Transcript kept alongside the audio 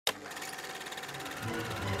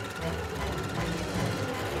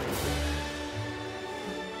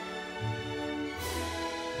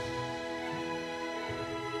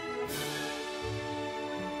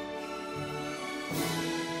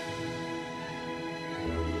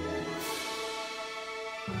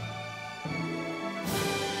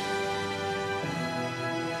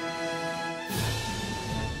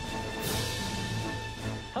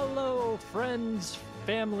Friends,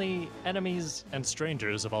 family, enemies, and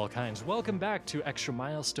strangers of all kinds, welcome back to Extra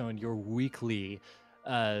Milestone, your weekly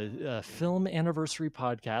film anniversary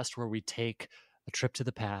podcast where we take a trip to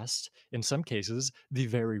the past, in some cases, the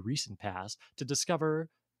very recent past, to discover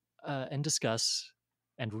and discuss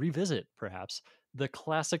and revisit, perhaps, the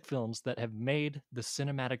classic films that have made the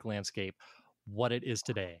cinematic landscape what it is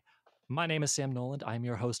today. My name is Sam Noland. I'm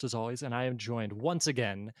your host as always, and I am joined once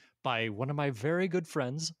again by one of my very good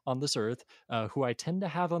friends on this earth, who I tend to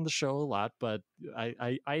have on the show a lot, but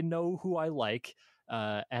I know who I like,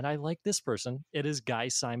 and I like this person. It is Guy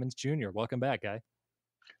Simons Jr. Welcome back, Guy.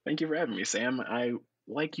 Thank you for having me, Sam. I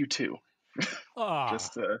like you too.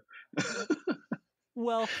 Just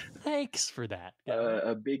well, thanks for that.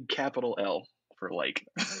 A big capital L for like.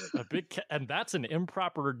 A big and that's an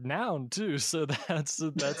improper noun too, so that's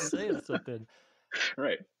saying something.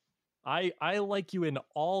 Right. I like you in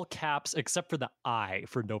all caps except for the I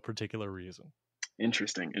for no particular reason.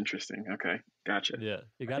 Interesting. Okay, gotcha. Yeah,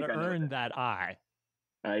 you got to earn that I.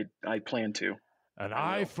 I plan to. An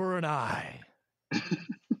eye for an eye.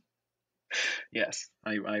 Yes,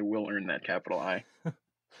 I will earn that capital I.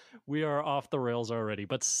 We are off the rails already,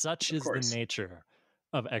 but such is the nature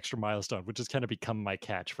of Extra Milestone, which has kind of become my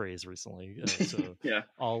catchphrase recently. So yeah.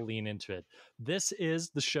 I'll lean into it. This is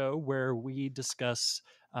the show where we discuss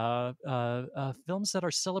films that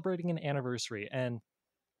are celebrating an anniversary, and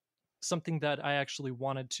something that I actually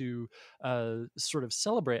wanted to sort of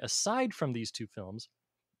celebrate aside from these two films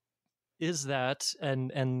is that,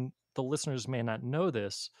 and the listeners may not know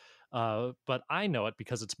this, but I know it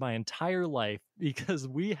because it's my entire life, because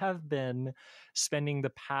we have been spending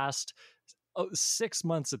the past 6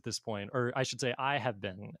 months at this point, or I should say I have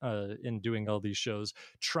been in doing all these shows,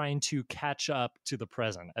 trying to catch up to the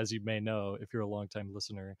present. As you may know, if you're a longtime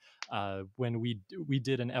listener, when we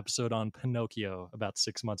did an episode on Pinocchio about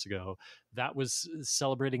 6 months ago, that was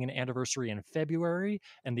celebrating an anniversary in February,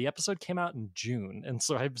 and the episode came out in June. And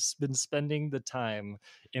so I've been spending the time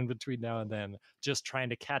in between now and then just trying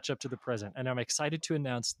to catch up to the present. And I'm excited to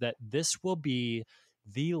announce that this will be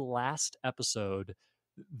the last episode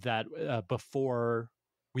that before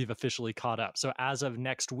we've officially caught up. So as of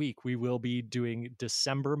next week, we will be doing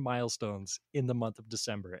December milestones in the month of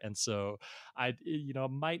December. And so I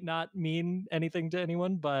might not mean anything to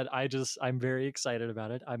anyone, but I'm very excited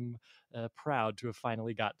about it. I'm proud to have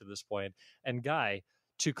finally got to this point. And Guy,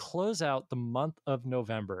 to close out the month of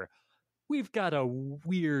November, we've got a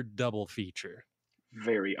weird double feature.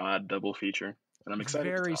 Very odd double feature. And I'm excited.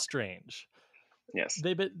 Very strange. Yes.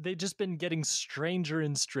 They've just been getting stranger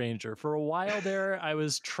and stranger. For a while there, I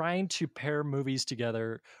was trying to pair movies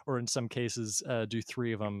together, or in some cases, do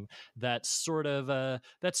three of them that sort of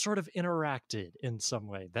interacted in some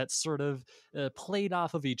way, that sort of played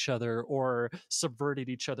off of each other, or subverted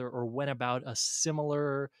each other, or went about a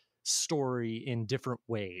similar story in different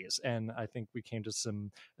ways. And I think we came to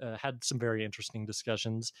had some very interesting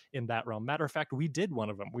discussions in that realm. Matter of fact, we did one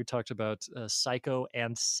of them. We talked about Psycho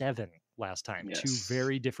and Seven last time. Yes. Two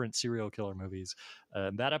very different serial killer movies.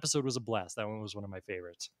 That episode was a blast. That one was one of my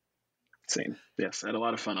favorites. Same. Yes, I had a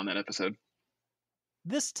lot of fun on that episode.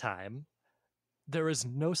 This time, there is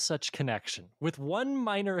no such connection, with one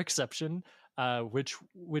minor exception, which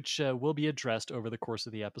will be addressed over the course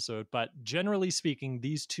of the episode. But generally speaking,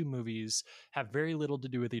 these two movies have very little to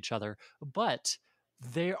do with each other. But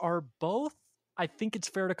they are both, I think it's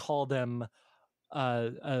fair to call them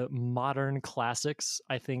modern classics,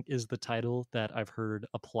 I think, is the title that I've heard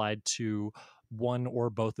applied to one or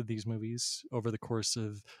both of these movies over the course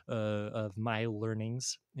of my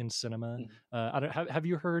learnings in cinema. Have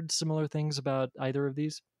you heard similar things about either of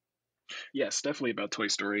these? Yes, definitely about Toy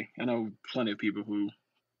Story. I know plenty of people who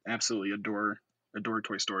absolutely adore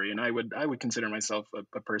Toy Story, and I would consider myself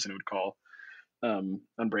a person who would call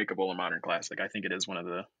Unbreakable a modern classic. I think it is one of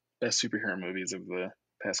the best superhero movies of the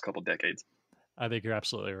past couple decades. I think you're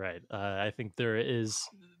absolutely right. I think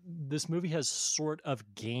this movie has sort of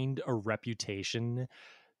gained a reputation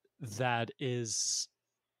that is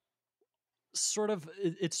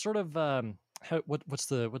what's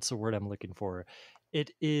the word I'm looking for?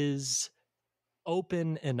 It is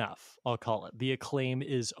open enough, I'll call it. The acclaim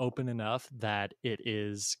is open enough that it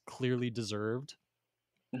is clearly deserved.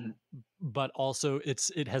 Mm-hmm. But also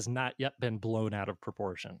it has not yet been blown out of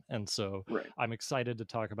proportion. And so I'm excited to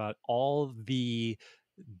talk about all the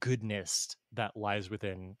goodness that lies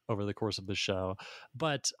within over the course of the show.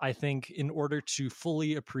 But I think in order to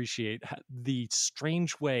fully appreciate the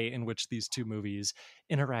strange way in which these two movies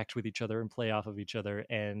interact with each other and play off of each other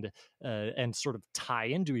and sort of tie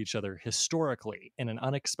into each other historically in an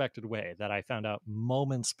unexpected way that I found out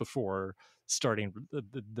moments before starting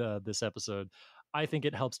this episode, I think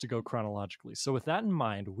it helps to go chronologically. So with that in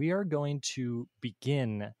mind, we are going to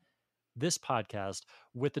begin this podcast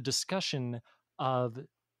with a discussion of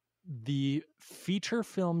the feature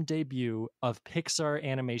film debut of Pixar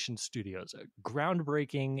Animation Studios,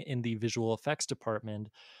 groundbreaking in the visual effects department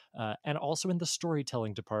and also in the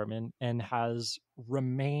storytelling department, and has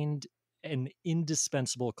remained an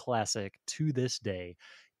indispensable classic to this day.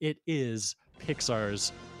 It is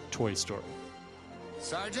Pixar's Toy Story.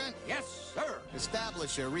 Sergeant? Yes, sir.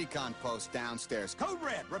 Establish a recon post downstairs. Code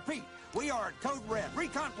Red, repeat. We are at Code Red.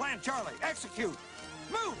 Recon Plan Charlie, execute.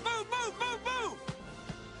 Move, move, move, move, move!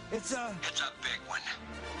 It's a big one.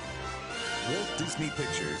 Walt Disney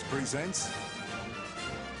Pictures presents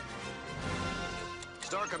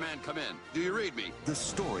Star Command, come in. Do you read me? the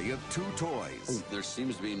story of two toys There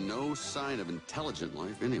seems to be no sign of intelligent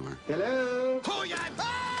life anywhere. Hello?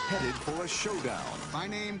 headed for a showdown. My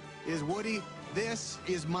name is Woody. This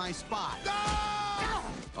is my spot.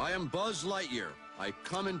 I am Buzz Lightyear. I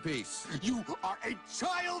come in peace. You are a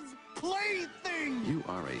child's plaything! You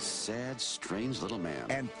are a sad, strange little man.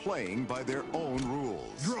 And playing by their own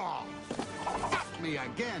rules. Draw. Got me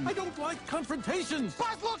again. I don't like confrontations!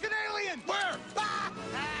 Buzz, look, an alien! Where?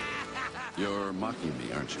 You're mocking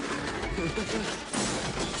me, aren't you?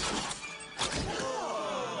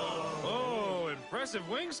 Oh, impressive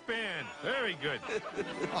wingspan. Very good.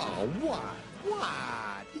 Oh, what?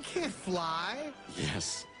 What? You can't fly.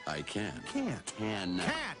 Yes, I can. Can't. Can.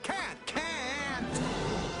 Can't.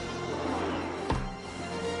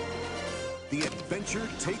 The adventure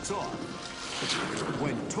takes off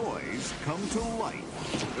when toys come to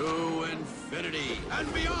life. To infinity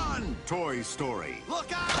and beyond. Toy Story. Look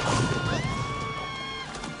out!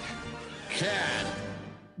 Can.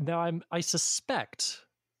 Now, I suspect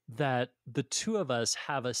that the two of us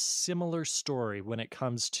have a similar story when it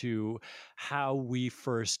comes to how we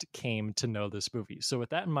first came to know this movie. So with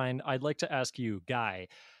that in mind, I'd like to ask you, Guy,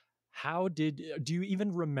 do you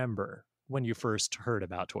even remember when you first heard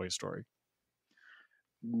about Toy Story?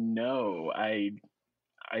 No, I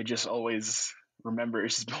just always remember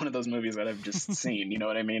it's just one of those movies that I've just seen. You know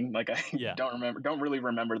what I mean? Like I Yeah. don't really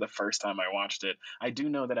remember the first time I watched it. I do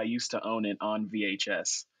know that I used to own it on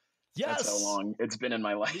VHS. Yes. That's how long it's been in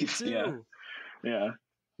my Me life. too. Yeah.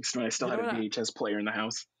 I still You had know a what? VHS player in the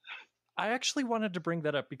house. I actually wanted to bring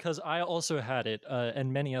that up because I also had it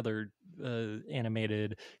and many other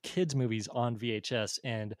animated kids movies on VHS,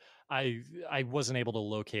 and I wasn't able to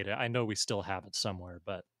locate it. I know we still have it somewhere,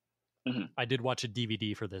 but Mhm. I did watch a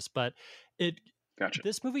DVD for this. But Gotcha.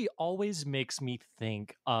 this movie always makes me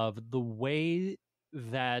think of the way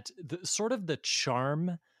that sort of the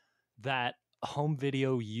charm that home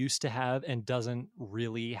video used to have and doesn't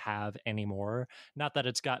really have anymore. Not that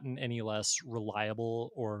it's gotten any less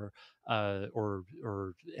reliable or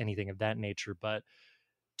anything of that nature, but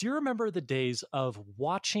do you remember the days of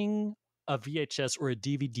watching a VHS or a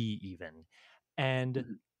DVD even and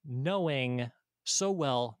Mhm. knowing so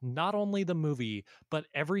well not only the movie but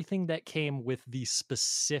everything that came with the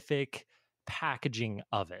specific packaging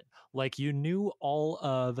of it? Like you knew all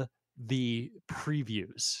of the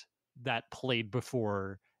previews that played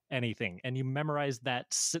before anything, and you memorized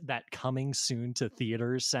that coming soon to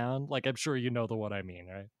theaters sound. Like I'm sure you know the one I mean,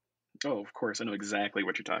 right? Oh, of course. I know exactly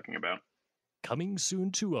what you're talking about. Coming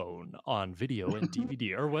soon to own on video and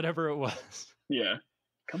DVD or whatever it was. Yeah.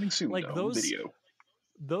 Coming soon, Like though, those- video.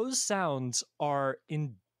 Those sounds are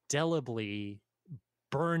indelibly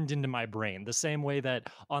burned into my brain, the same way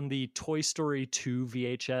that on the Toy Story 2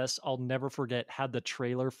 VHS, I'll never forget, had the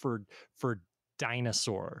trailer for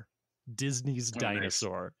Dinosaur, Disney's Oh, nice.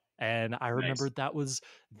 Dinosaur. And I remember Nice. that was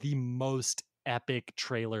the most epic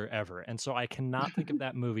trailer ever. And so I cannot think of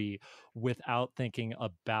that movie without thinking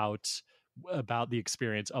about the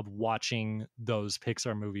experience of watching those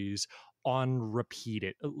Pixar movies on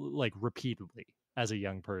repeatedly as a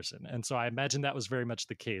young person. And so I imagine that was very much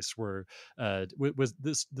the case where was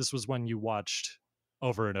this was one you watched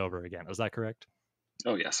over and over again. Was that correct?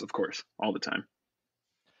 Oh, yes, of course. All the time.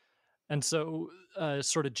 And so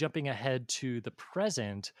sort of jumping ahead to the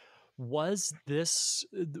present, was this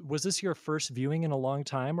your first viewing in a long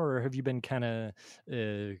time, or have you been kind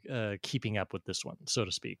of keeping up with this one, so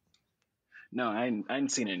to speak? No, I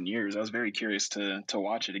hadn't seen it in years. I was very curious to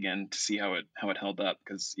watch it again to see how it held up.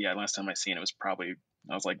 Because last time I seen it was probably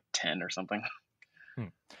I was like 10 or something.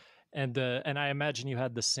 And I imagine you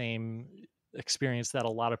had the same experience that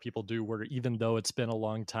a lot of people do, where even though it's been a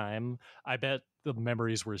long time, I bet the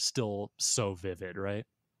memories were still so vivid, right?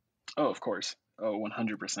 Oh, of course. Oh,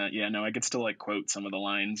 100%. Yeah, no, I could still like quote some of the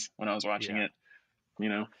lines when I was watching Yeah. it. You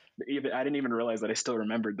know, even I didn't even realize that I still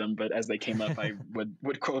remembered them, but as they came up, I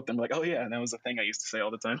would quote them like, "Oh yeah," and that was a thing I used to say all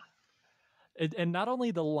the time. And not only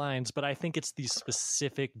the lines, but I think it's the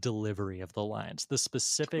specific delivery of the lines, the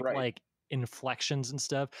specific Right. like inflections and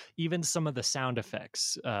stuff. Even some of the sound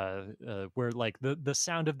effects, where like the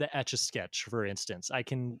sound of the Etch a Sketch, for instance, I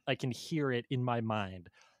can hear it in my mind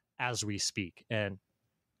as we speak, and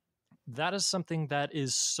that is something that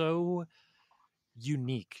is so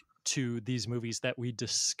unique to these movies that we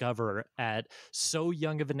discover at so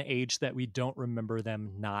young of an age that we don't remember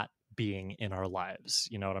them not being in our lives.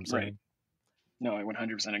 You know what I'm saying? Right. No, I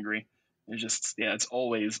 100% agree. It's just, yeah, it's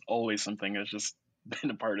always something that's just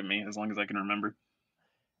been a part of me as long as I can remember.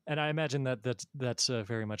 And I imagine that that's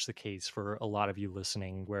very much the case for a lot of you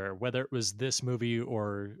listening, where whether it was this movie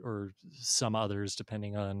or some others,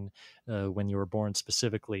 depending on when you were born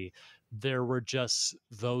specifically, there were just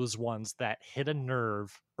those ones that hit a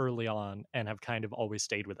nerve early on and have kind of always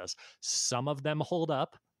stayed with us. Some of them hold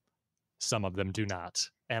up, some of them do not.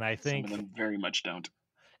 And I Some of think them very much don't.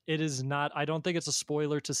 it is not, I don't think it's a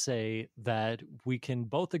spoiler to say that we can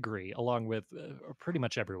both agree, along with pretty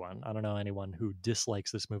much everyone, I don't know anyone who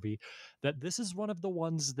dislikes this movie, that this is one of the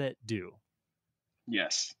ones that do.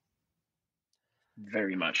 Yes.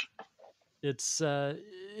 Very much. It's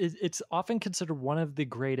it's often considered one of the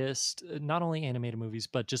greatest, not only animated movies,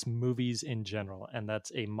 but just movies in general. And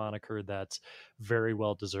that's a moniker that's very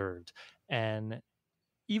well deserved. And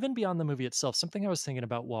even beyond the movie itself, something I was thinking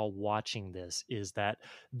about while watching this is that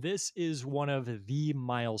this is one of the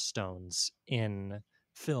milestones in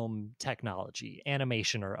film technology,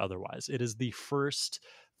 animation or otherwise. It is the first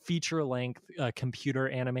feature-length computer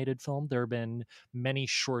animated film. There have been many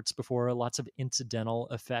shorts before, lots of incidental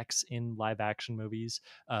effects in live action movies.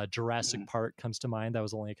 Jurassic Park comes to mind. That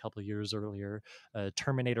was only a couple of years earlier.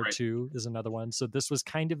 Terminator 2 is another one. So this was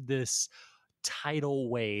kind of this tidal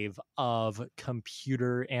wave of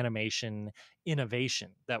computer animation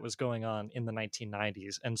innovation that was going on in the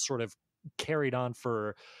 1990s and sort of carried on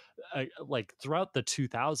for like throughout the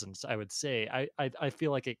 2000s. I would say I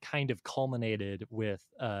feel like it kind of culminated with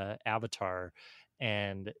Avatar,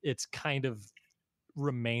 and it's kind of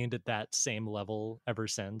remained at that same level ever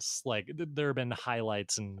since. Like there have been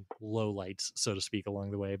highlights and lowlights, so to speak,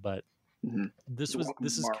 along the way, but this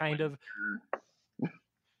is kind of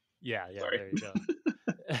yeah, Sorry. there you go.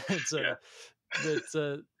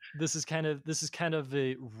 This is kind of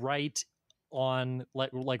a right on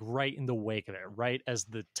like right in the wake of it, right as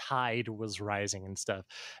the tide was rising and stuff.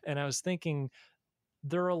 And I was thinking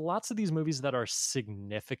there are lots of these movies that are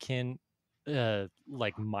significant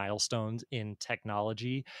like milestones in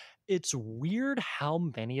technology. It's weird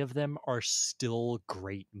how many of them are still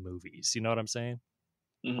great movies. You know what I'm saying?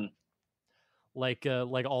 Mm-hmm. Like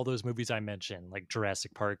all those movies I mentioned, like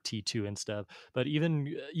Jurassic Park, T2 and stuff. But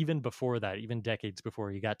even before that, even decades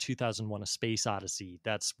before, you got 2001: A Space Odyssey.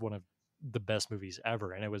 That's one of the best movies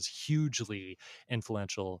ever, and it was hugely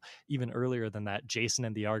influential. Even earlier than that, Jason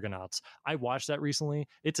and the Argonauts. I watched that recently.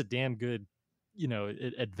 It's a damn good,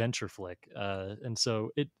 adventure flick. And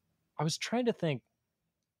so I was trying to think,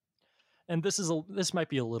 and this might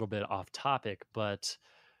be a little bit off topic, but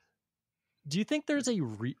do you think there's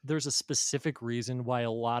a specific reason why a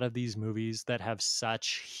lot of these movies that have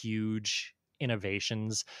such huge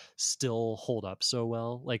innovations still hold up so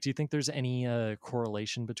well? Like, do you think there's any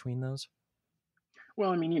correlation between those? Well,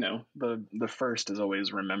 I mean, the first is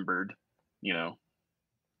always remembered.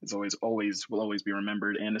 It's will always be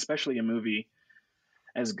remembered, and especially a movie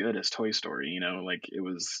as good as Toy Story. Like it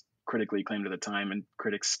was critically acclaimed at the time, and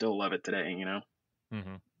critics still love it today.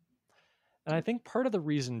 Mm-hmm. And I think part of the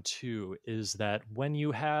reason too is that when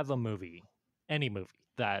you have a movie, any movie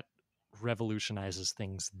that revolutionizes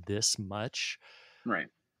things this much, right?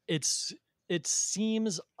 It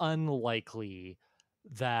seems unlikely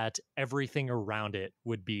that everything around it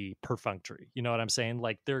would be perfunctory. You know what I'm saying?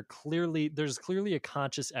 Like there's clearly a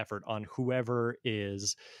conscious effort on whoever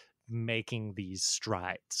is making these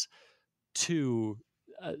strides to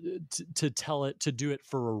tell it, to do it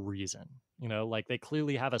for a reason. Like they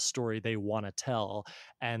clearly have a story they want to tell,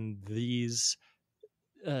 and these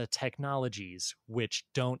technologies which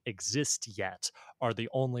don't exist yet are the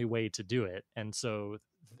only way to do it. And so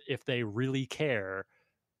if they really care,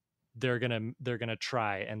 they're gonna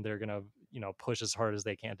try, and they're gonna push as hard as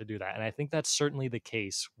they can to do that. And I think that's certainly the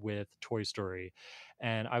case with Toy Story.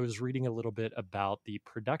 And I was reading a little bit about the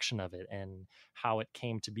production of it and how it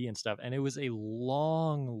came to be and stuff. And it was a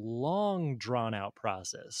long drawn out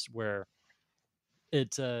process where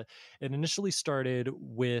it initially started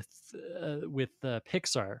with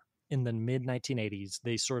Pixar in the mid 1980s.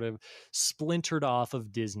 They sort of splintered off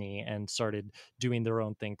of Disney and started doing their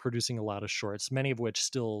own thing, producing a lot of shorts, many of which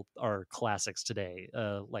still are classics today.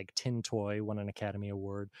 Like Tin Toy won an Academy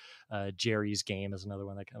Award. Jerry's Game is another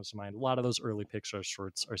one that comes to mind. A lot of those early Pixar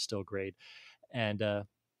shorts are still great. And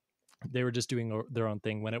they were just doing their own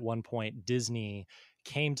thing when at one point Disney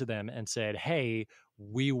came to them and said, hey,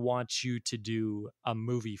 we want you to do a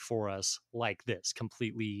movie for us like this,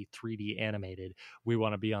 completely 3D animated. We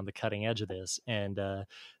want to be on the cutting edge of this. And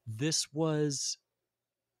this was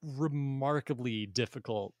remarkably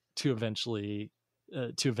difficult to eventually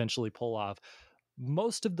pull off.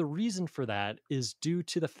 Most of the reason for that is due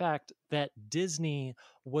to the fact that Disney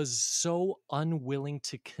was so unwilling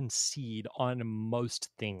to concede on most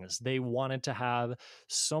things. They wanted to have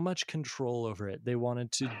so much control over it. They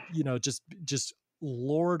wanted to, just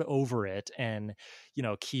lord over it and,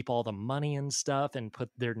 keep all the money and stuff and put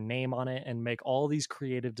their name on it and make all these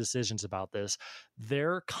creative decisions about this.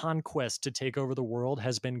 Their conquest to take over the world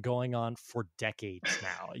has been going on for decades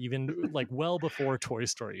now, even like well before Toy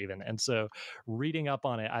Story even. And so reading up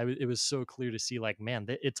on it, it was so clear to see like, man,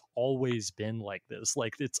 it's always been like this.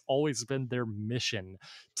 Like it's always been their mission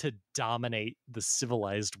to dominate the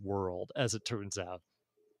civilized world, as it turns out.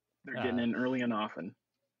 They're getting in early and often.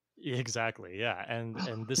 Exactly, yeah, and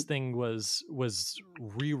this thing was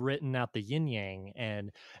rewritten out the yin yang,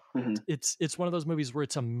 and it's one of those movies where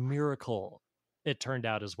it's a miracle it turned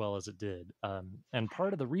out as well as it did. And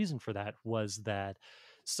part of the reason for that was that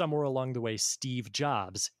somewhere along the way, Steve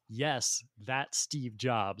Jobs, yes, that Steve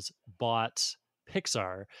Jobs bought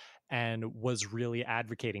Pixar and was really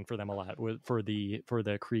advocating for them a lot for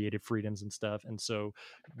the creative freedoms and stuff. And so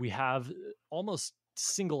we have almost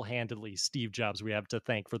single-handedly Steve Jobs we have to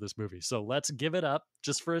thank for this movie. So let's give it up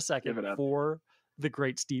just for a second for the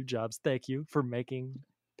great Steve Jobs. Thank you for making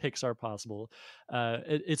Pixar possible.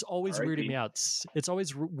 It's always weirded me out. It's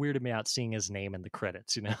always weirded me out seeing his name in the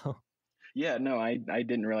credits, Yeah, no, I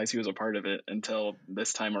didn't realize he was a part of it until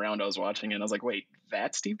this time around. I was watching it and I was like, wait,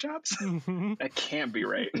 that's Steve Jobs? That can't be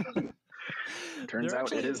right. Turns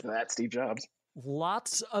out it is that Steve Jobs.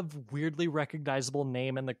 Lots of weirdly recognizable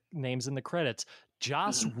names in the credits.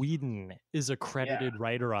 Joss Whedon is a credited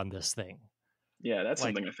writer on this thing. Yeah, that's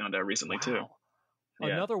something I found out recently too.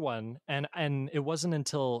 Yeah. Another one, and it wasn't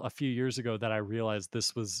until a few years ago that I realized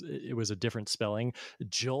it was a different spelling.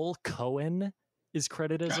 Joel Cohen is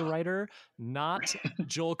credited as a writer, not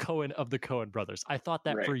Joel Cohen of the Coen brothers. I thought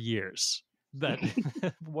that for years, that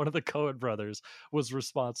one of the Coen brothers was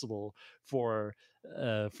responsible for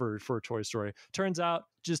Toy Story. Turns out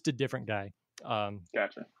just a different guy.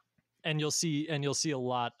 Gotcha. And you'll see a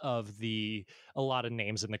lot of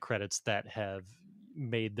names in the credits that have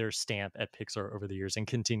made their stamp at Pixar over the years and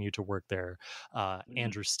continue to work there.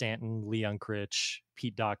 Andrew Stanton, Lee Unkrich,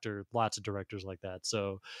 Pete Docter, lots of directors like that.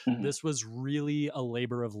 So this was really a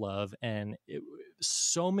labor of love, and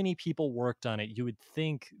so many people worked on it. You would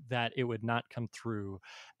think that it would not come through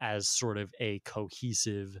as sort of a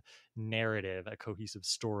cohesive narrative, a cohesive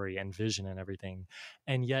story and vision and everything.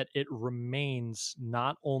 And yet it remains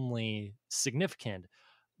not only significant,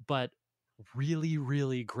 but really,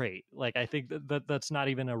 really great. Like, I think that's not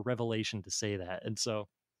even a revelation to say that. And so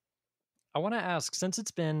I want to ask, since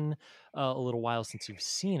it's been a little while since you've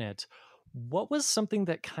seen it, what was something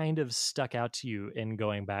that kind of stuck out to you in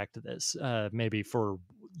going back to this? Maybe for,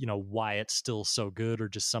 why it's still so good, or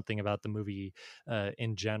just something about the movie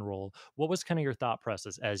in general. What was kind of your thought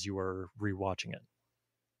process as you were rewatching it?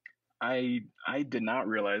 I did not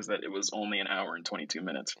realize that it was only an hour and 22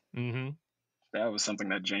 minutes. Mm-hmm. That was something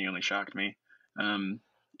that genuinely shocked me.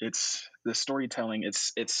 It's the storytelling.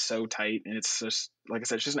 It's so tight, and it's just, like I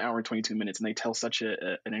said, it's just an hour and 22 minutes, and they tell such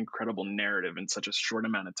an incredible narrative in such a short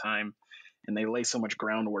amount of time, and they lay so much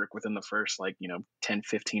groundwork within the first 10,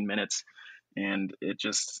 15 minutes, and it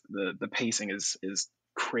just the pacing is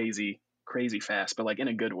crazy fast, but like in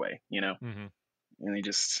a good way, Mm-hmm. And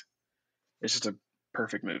it's just a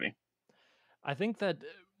perfect movie. I think that,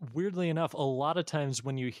 weirdly enough, a lot of times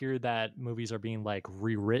when you hear that movies are being like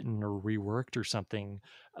rewritten or reworked or something,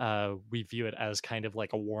 we view it as kind of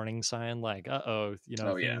like a warning sign, like,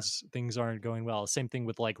 things aren't going well. Same thing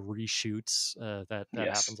with like reshoots. That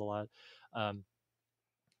happens a lot.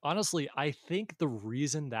 Honestly, I think the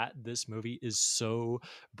reason that this movie is so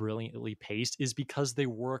brilliantly paced is because they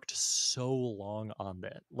worked so long on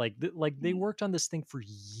that. Like, they worked on this thing for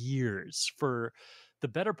years, for the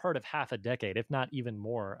better part of half a decade, if not even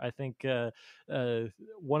more. I think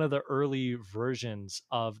one of the early versions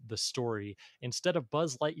of the story, instead of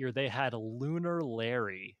Buzz Lightyear, they had Lunar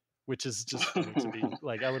Larry, which is just funny to me.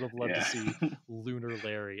 Like, I would have loved to see Lunar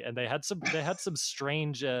Larry, and they had some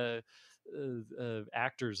strange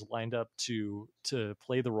actors lined up to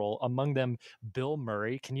play the role. Among them, Bill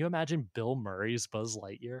Murray. Can you imagine Bill Murray's Buzz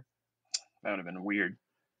Lightyear? That would have been weird.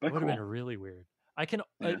 That would have been really weird. I can.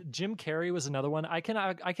 Jim Carrey was another one. I can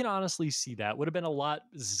honestly see that. Would have been a lot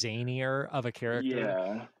zanier of a character.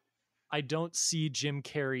 Yeah. I don't see Jim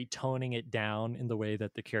Carrey toning it down in the way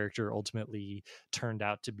that the character ultimately turned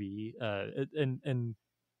out to be, and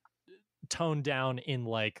toned down in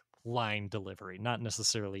like line delivery, not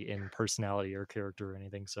necessarily in personality or character or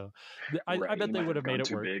anything. So I bet they would have made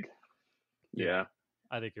it work. Big. Yeah,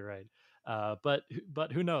 I think you're right.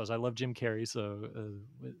 But who knows? I love Jim Carrey, so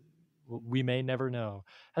we may never know.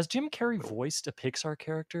 Has Jim Carrey voiced a Pixar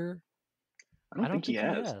character? I don't think he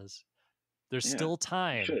has. There's still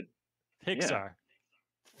time. Pixar,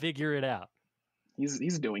 figure it out.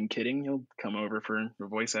 He's doing kidding. He'll come over for a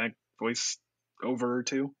voice over or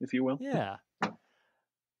two, if you will. Yeah.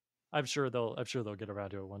 I'm sure they'll get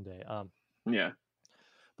around to it one day. Yeah.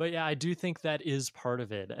 But yeah, I do think that is part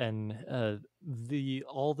of it, and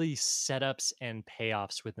all the setups and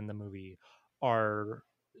payoffs within the movie are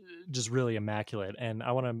just really immaculate. And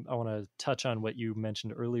I want to touch on what you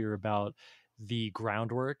mentioned earlier about the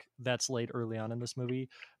groundwork that's laid early on in this movie.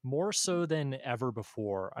 More so than ever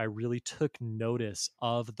before, I really took notice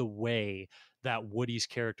of the way that Woody's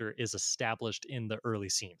character is established in the early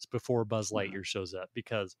scenes before Buzz Lightyear shows up,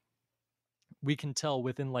 because we can tell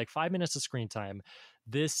within like 5 minutes of screen time,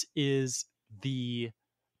 this is the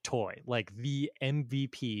toy, like the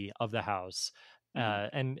MVP of the house.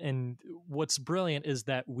 And what's brilliant is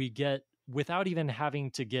that we get, without even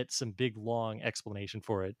having to get some big long explanation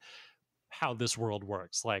for it, how this world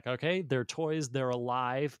works. Like, okay, they're toys, they're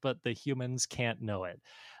alive, but the humans can't know it.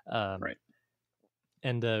 Right.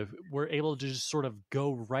 And we're able to just sort of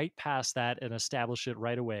go right past that and establish it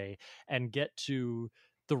right away and get to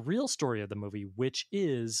the real story of the movie, which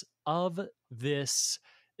is of this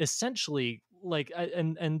essentially, like,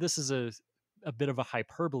 and this is a bit of a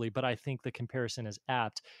hyperbole, but I think the comparison is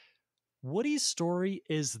apt. Woody's story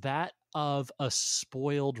is that of a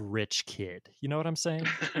spoiled rich kid. You know what I'm saying?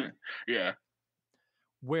 Yeah.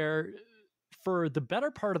 Where for the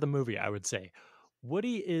better part of the movie, I would say,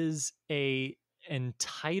 Woody is a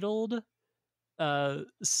entitled,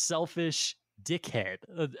 selfish dickhead,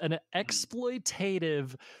 an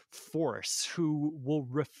exploitative force who will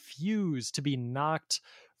refuse to be knocked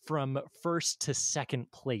from first to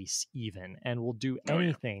second place even, and will do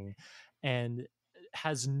anything and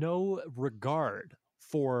has no regard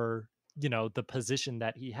for, you know, the position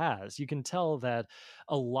that he has. You can tell that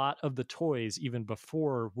a lot of the toys, even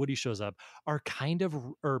before Woody shows up, are kind of,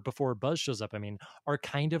 or before Buzz shows up, I mean, are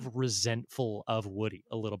kind of resentful of Woody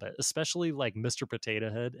a little bit, especially like Mr. Potato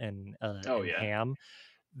Head and Ham.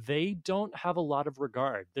 They don't have a lot of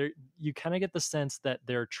regard. You kind of get the sense that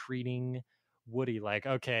they're treating Woody like,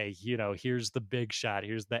 okay, you know, here's the big shot,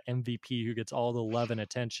 here's the MVP who gets all the love and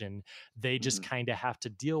attention. They just kind of have to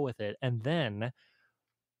deal with it. And then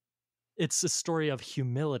it's a story of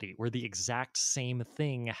humility where the exact same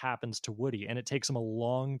thing happens to Woody, and it takes him a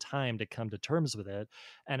long time to come to terms with it.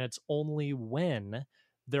 And it's only when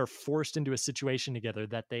they're forced into a situation together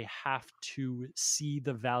that they have to see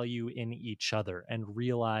the value in each other and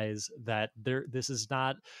realize that this is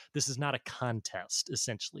not a contest,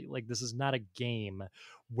 essentially. Like, this is not a game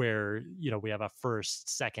where, you know, we have a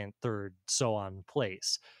first, second, third, so on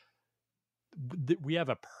place. We have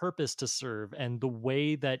a purpose to serve, and the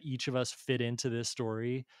way that each of us fit into this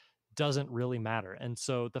story doesn't really matter. And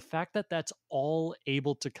so the fact that that's all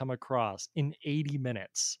able to come across in 80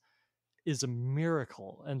 minutes is a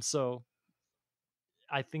miracle. And so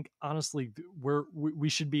I think, honestly, we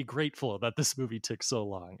should be grateful that this movie took so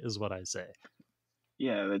long, is what I say.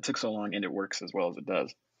 Yeah, it took so long, and it works as well as it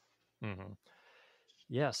does. Mm-hmm.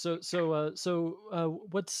 Yeah. So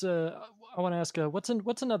what's I want to ask,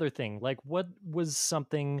 what's another thing? Like, what was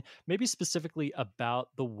something maybe specifically about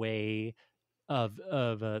the way of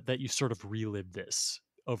that you sort of relived this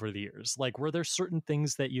over the years? Like, were there certain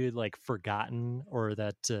things that you had like forgotten, or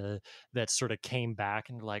that that sort of came back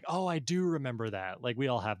and were like, oh, I do remember that? Like, we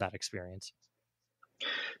all have that experience.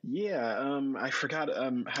 Yeah. I forgot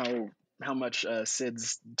how much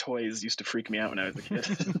Sid's toys used to freak me out when I was a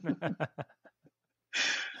kid.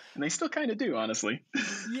 they still kind of do, honestly.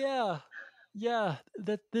 Yeah,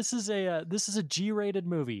 that this is a G-rated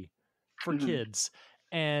movie for kids,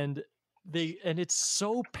 and it's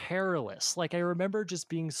so perilous. Like, I remember just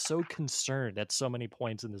being so concerned at so many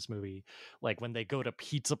points in this movie, like when they go to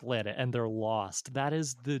Pizza Planet and they're lost. That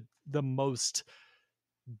is the most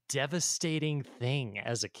devastating thing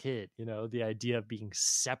as a kid, the idea of being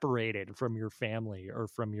separated from your family or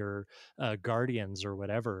from your guardians or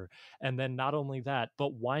whatever. And then not only that,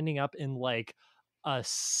 but winding up in like a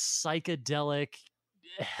psychedelic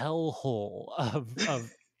hellhole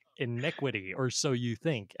of iniquity, or so you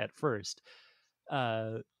think at first.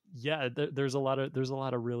 There's a lot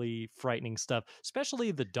of really frightening stuff,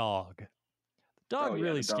 especially the dog.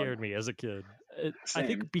 Really scared me as a kid. I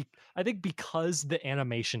think because the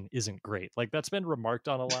animation isn't great. Like, that's been remarked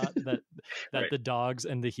on a lot, that Right. the dogs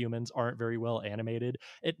and the humans aren't very well animated.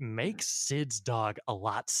 It makes Sid's dog a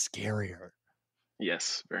lot scarier.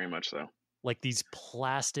 Yes, very much so. Like these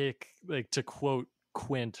plastic, like, to quote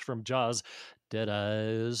Quint from Jaws, dead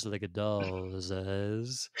eyes like a doll's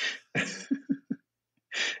eyes.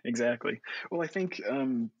 Exactly. Well, I think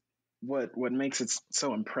what makes it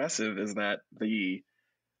so impressive is that the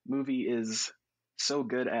movie is so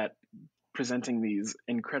good at presenting these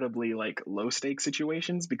incredibly like low stakes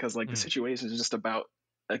situations, because like the situation is just about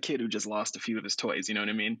a kid who just lost a few of his toys, you know what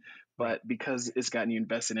I mean? But because it's gotten you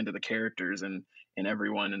invested into the characters and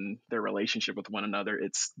everyone and their relationship with one another,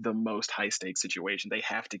 it's the most high stakes situation. They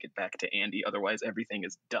have to get back to Andy, otherwise everything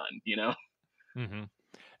is done, you know? Mm-hmm.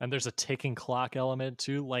 And there's a ticking clock element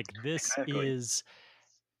too. Like, this is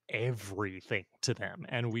everything to them,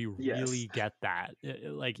 and we really get that.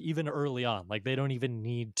 Like, even early on, like, they don't even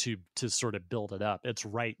need to sort of build it up. It's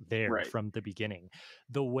right there from the beginning.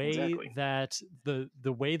 The way that the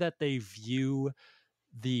way that they view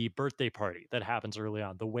the birthday party that happens early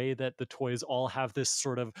on, the way that the toys all have this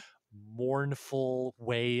sort of mournful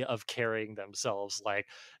way of carrying themselves, like,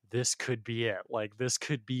 this could be it, like, this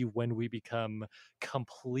could be when we become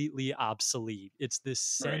completely obsolete. It's this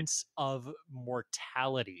sense of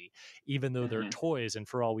mortality, even though they're toys and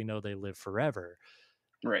for all we know they live forever.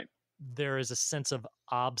 There is a sense of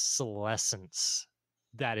obsolescence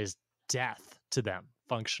that is death to them,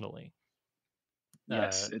 functionally.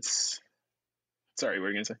 It's sorry, what were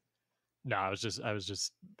you gonna say? No, I was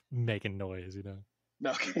just making noise,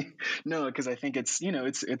 Okay. No, because I think it's,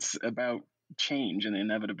 it's about change and the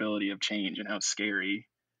inevitability of change and how scary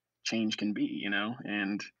change can be,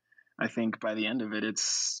 and I think by the end of it,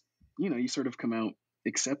 it's, you sort of come out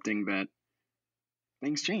accepting that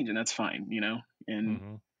things change, and that's fine,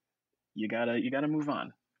 and you gotta move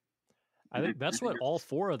on. I think that's what all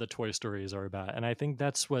four of the Toy Stories are about, and I think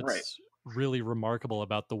that's what's really remarkable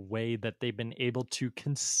about the way that they've been able to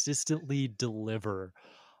consistently deliver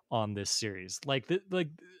on this series. Like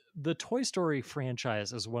the Toy Story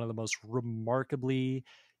franchise is one of the most remarkably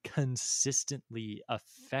consistently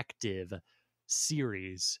effective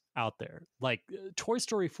series out there. Like, Toy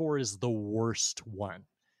Story 4 is the worst one.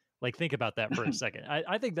 Like, think about that for a second.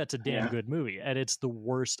 I think that's a damn good movie, and it's the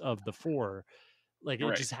worst of the four. Like,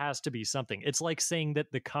 it just has to be something. It's like saying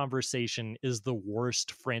that The Conversation is the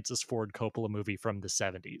worst Francis Ford Coppola movie from the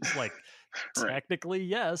 70s. Like, technically,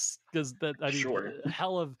 yes, because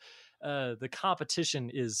hell of The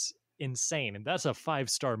Competition is insane, and that's a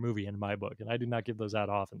 5-star movie in my book, and I do not give those out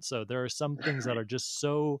often. So there are some things that are just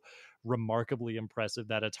so remarkably impressive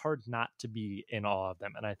that it's hard not to be in awe of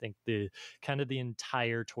them. And I think the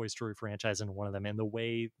entire Toy Story franchise in one of them, and the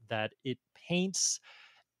way that it paints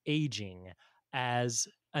aging as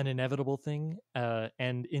an inevitable thing,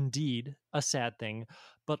 and indeed a sad thing,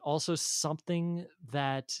 but also something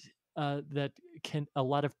that can, a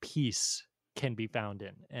lot of peace can be found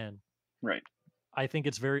in. And I think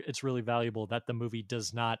it's really valuable that the movie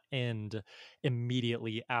does not end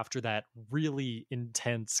immediately after that really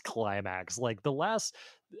intense climax. Like, the last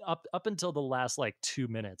up until the last like 2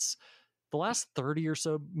 minutes, the last 30 or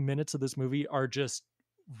so minutes of this movie are just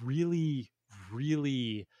really,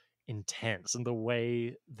 really intense in the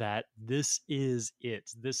way that this is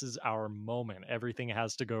our moment. Everything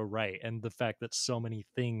has to go right, and the fact that so many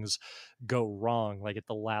things go wrong, like at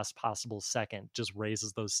the last possible second, just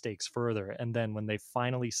raises those stakes further. And then when they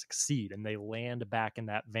finally succeed and they land back in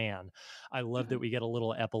that van, I love that we get a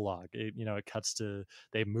little epilogue. It cuts to,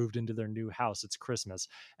 they moved into their new house, it's Christmas,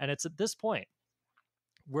 and it's at this point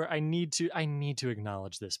where I need to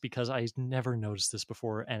acknowledge this, because I never noticed this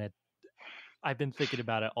before, and I've been thinking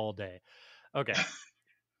about it all day. Okay.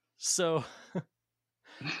 So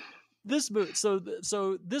this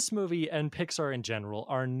movie and Pixar in general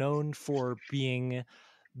are known for being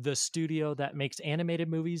the studio that makes animated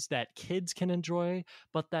movies that kids can enjoy,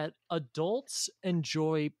 but that adults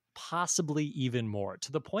enjoy possibly even more,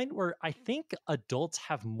 to the point where I think adults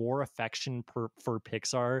have more affection for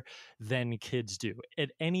Pixar than kids do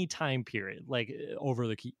at any time period, like over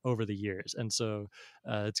the years. And so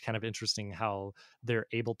it's kind of interesting how they're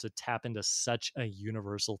able to tap into such a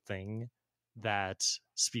universal thing that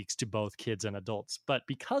speaks to both kids and adults. But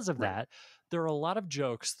because of that, there are a lot of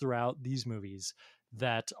jokes throughout these movies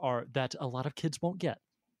that a lot of kids won't get.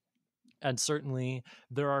 And certainly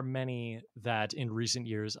there are many that in recent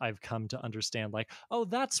years I've come to understand, like, oh,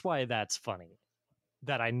 that's why that's funny,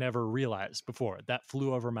 that I never realized before. That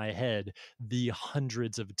flew over my head the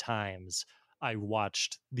hundreds of times I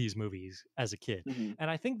watched these movies as a kid. Mm-hmm.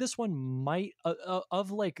 And I think this one might,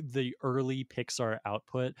 of like the early Pixar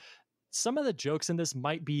output, some of the jokes in this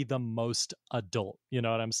might be the most adult. You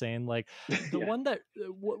know what I'm saying? Like the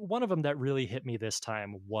one of them that really hit me this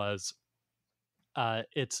time was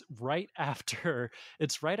it's right after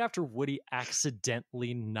Woody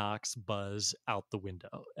accidentally knocks Buzz out the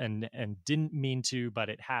window and didn't mean to, but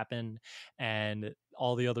it happened, and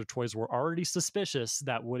all the other toys were already suspicious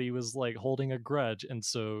that Woody was like holding a grudge, and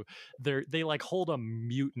so they like hold a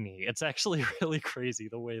mutiny. It's actually really crazy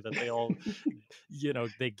the way that they all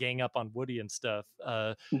they gang up on Woody and stuff.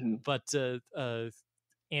 But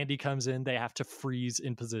Andy comes in, they have to freeze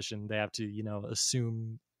in position, they have to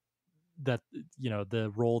assume that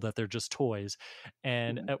the role that they're just toys.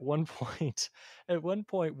 And at one point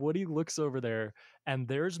Woody looks over there and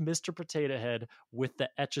there's Mr. Potato Head with the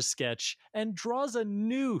Etch-a-Sketch and draws a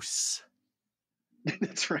noose.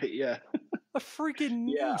 That's right. Yeah. A freaking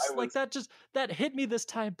noose. Like that hit me this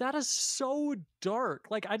time. That is so dark.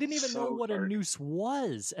 Like I didn't even know what a noose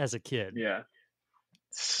was as a kid. Yeah.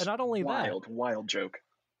 And not only wild joke.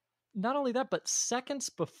 Not only that, but seconds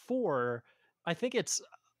before, I think it's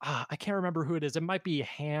I can't remember who it is. It might be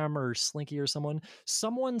Ham or Slinky or someone.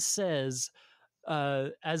 Someone says,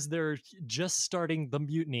 as they're just starting the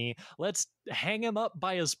mutiny, let's hang him up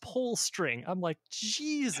by his pull string. I'm like,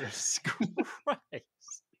 Jesus Christ.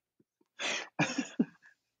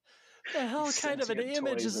 The hell kind of an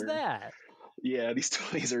image is that? Yeah, these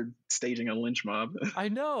toys are staging a lynch mob. I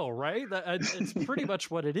know, right? It's pretty much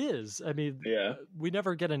what it is. I mean, we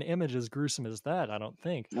never get an image as gruesome as that, I don't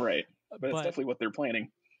think. Right. But it's definitely what they're planning.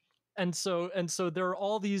 And so there are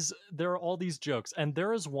all these jokes, and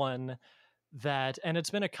there is one that, and it's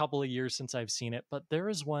been a couple of years since I've seen it, but there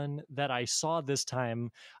is one that I saw this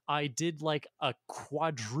time. I did like a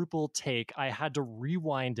quadruple take. I had to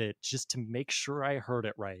rewind it just to make sure I heard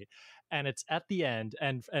it right. And it's at the end,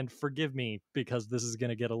 and forgive me because this is going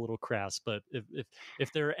to get a little crass, but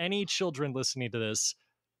if there are any children listening to this,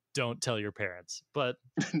 don't tell your parents. But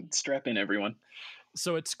strap in, everyone.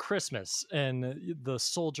 So it's Christmas, and the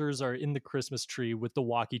soldiers are in the Christmas tree with the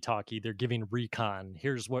walkie-talkie. They're giving recon.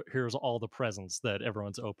 Here's all the presents that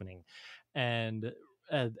everyone's opening, and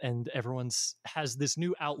everyone's has this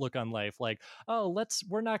new outlook on life. Like, oh,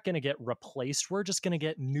 we're not going to get replaced. We're just going to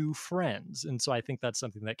get new friends. And so I think that's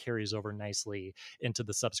something that carries over nicely into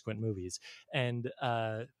the subsequent movies. And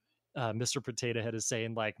Mr. Potato Head is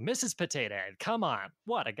saying, like, Mrs. Potato Head, come on.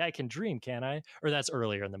 What? A guy can dream, can I? Or that's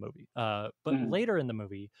earlier in the movie. But later in the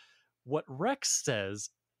movie, what Rex says,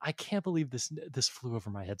 I can't believe this flew over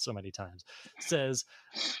my head so many times, says,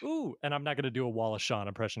 ooh, and I'm not going to do a Wallace Shawn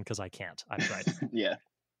impression because I can't. I've tried. Yeah.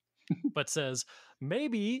 But says,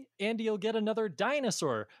 maybe Andy will get another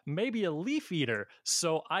dinosaur, maybe a leaf eater,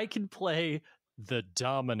 so I can play the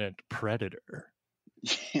dominant predator.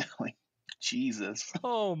 Yeah, like, Jesus.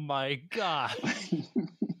 Oh my God.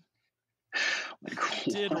 Like,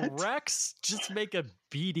 did Rex just make a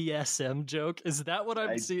BDSM joke? Is that what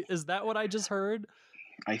I'm seeing? Is that what I just heard?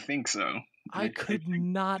 I think so. I could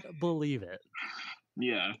not believe it.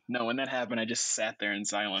 Yeah. No, when that happened, I just sat there in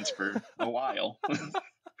silence for a while. I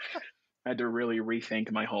had to really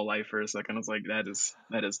rethink my whole life for a second. I was like, that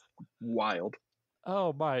is wild.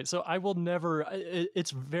 Oh my. So I will never,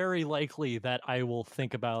 it's very likely that I will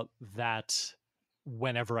think about that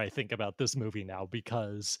whenever I think about this movie now,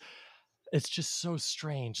 because it's just so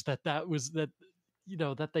strange that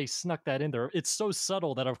they snuck that in there. It's so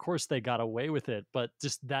subtle that of course they got away with it, but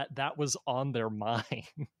just that was on their mind.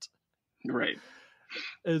 Right.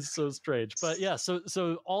 It's so strange. But yeah,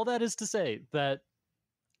 so all that is to say that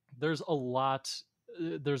there's a lot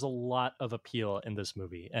of appeal in this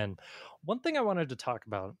movie. And one thing I wanted to talk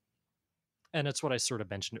about, and it's what I sort of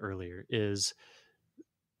mentioned earlier, is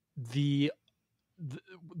the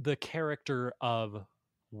character of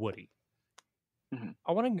Woody. Mm-hmm.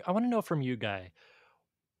 I want to know from you, Guy,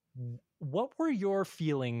 what were your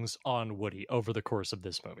feelings on Woody over the course of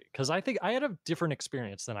this movie? Because I think I had a different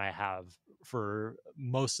experience than I have for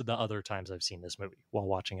most of the other times I've seen this movie while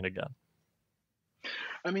watching it again.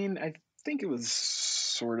 I mean, I think it was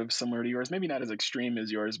sort of similar to yours, maybe not as extreme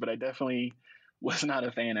as yours, but I definitely was not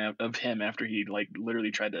a fan of him after he like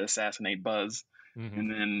literally tried to assassinate Buzz.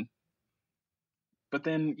 And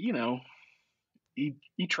then, you know,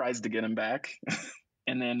 he tries to get him back.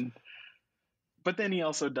 But then he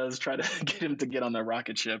also does try to get him to get on the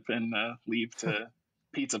rocket ship and leave to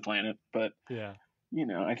Pizza Planet. But yeah, you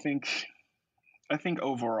know, I think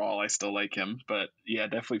overall I still like him. But yeah,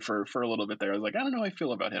 definitely for a little bit there, I was like, I don't know how I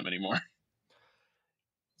feel about him anymore.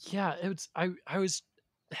 Yeah, I was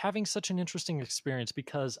having such an interesting experience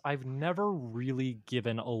because I've never really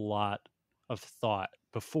given a lot of thought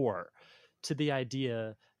before to the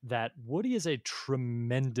idea that Woody is a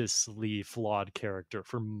tremendously flawed character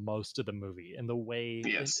for most of the movie, and the way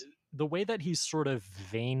that he sort of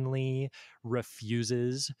vainly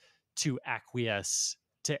refuses to acquiesce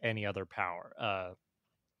to any other power,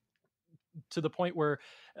 to the point where,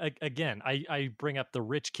 again, I bring up the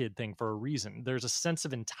rich kid thing for a reason. There's a sense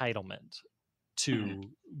of entitlement to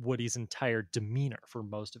Woody's entire demeanor for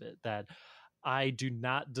most of it, that I do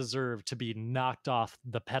not deserve to be knocked off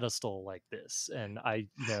the pedestal like this. And I'm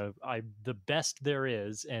the best there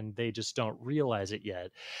is, and they just don't realize it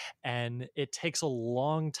yet. And it takes a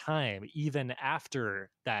long time, even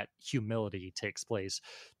after that humility takes place,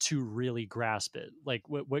 to really grasp it. Like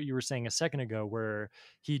what you were saying a second ago, where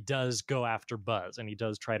he does go after Buzz and he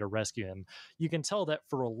does try to rescue him. You can tell that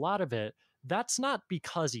for a lot of it, that's not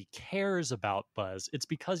because he cares about Buzz. It's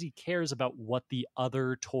because he cares about what the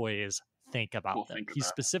other toys think about them. He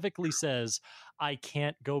specifically says, I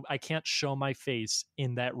can't show my face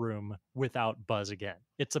in that room without Buzz again.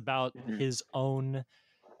 It's about his own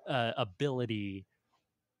ability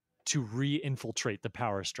to re-infiltrate the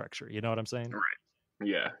power structure. You know what I'm saying? Right.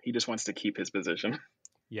 Yeah. He just wants to keep his position.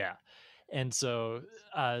 Yeah. And so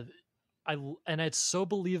and it's so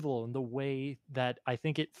believable in the way that I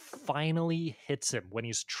think it finally hits him when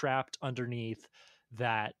he's trapped underneath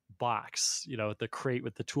that box, the crate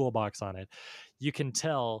with the toolbox on it. You can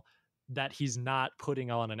tell that he's not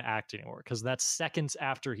putting on an act anymore, because that's seconds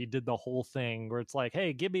after he did the whole thing where it's like,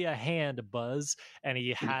 hey, give me a hand, Buzz, and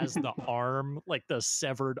he has the arm, like the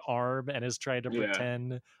severed arm, and is trying to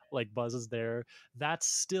pretend like Buzz is there. That's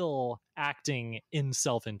still acting in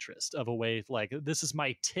self-interest, of a way like, this is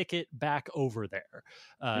my ticket back over there,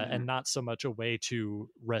 and not so much a way to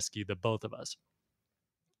rescue the both of us.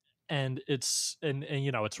 And it's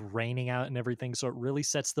it's raining out and everything, so it really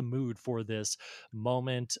sets the mood for this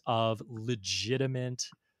moment of legitimate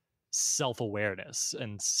self-awareness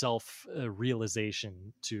and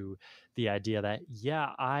self-realization to the idea that,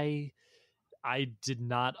 I did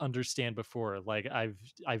not understand before. Like,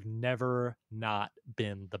 I've never not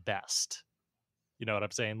been the best. You know what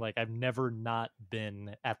I'm saying? Like, I've never not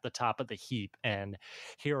been at the top of the heap, and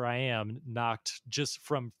here I am, knocked just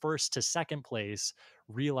from first to second place.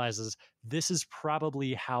 Realizes this is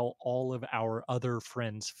probably how all of our other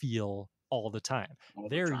friends feel all the time.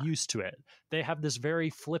 They're used to it. They have this very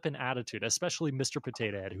flippant attitude, especially Mr.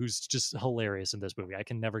 Potato Head, who's just hilarious in this movie. I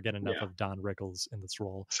can never get enough of Don Rickles in this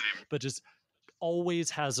role, but just always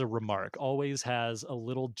has a remark, always has a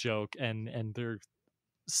little joke, and they're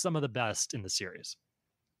some of the best in the series.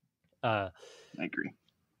 I agree.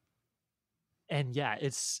 And yeah,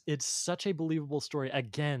 it's such a believable story,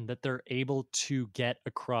 again, that they're able to get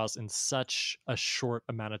across in such a short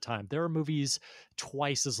amount of time. There are movies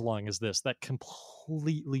twice as long as this that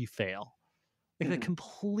completely fail. Like, they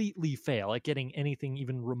completely fail at getting anything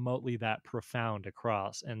even remotely that profound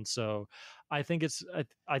across. And so I think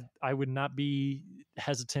I would not be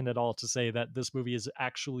hesitant at all to say that this movie is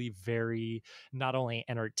actually very, not only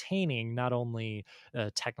entertaining, not only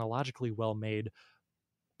technologically well made,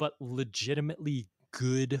 but legitimately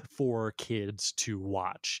good for kids to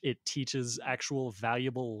watch. It teaches actual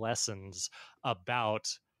valuable lessons about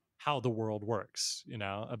how the world works,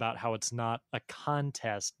 about how it's not a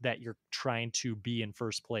contest that you're trying to be in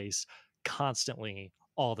first place constantly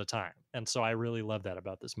all the time. And so I really love that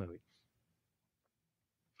about this movie.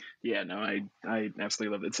 Yeah, no, I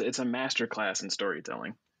absolutely love it. It's a masterclass in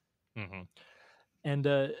storytelling. Mm-hmm.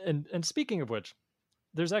 And speaking of which,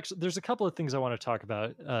 there's a couple of things I want to talk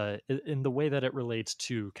about in the way that it relates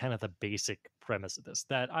to kind of the basic premise of this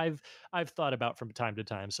that I've thought about from time to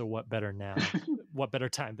time. So what better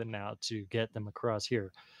time than now to get them across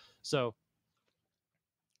here? So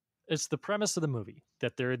it's the premise of the movie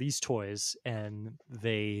that there are these toys, and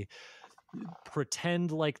they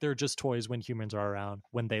pretend like they're just toys when humans are around.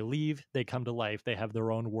 When they leave, they come to life. They have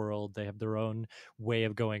their own world. They have their own way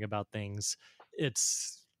of going about things.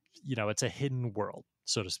 It's, it's a hidden world,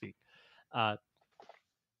 so to speak.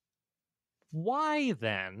 Why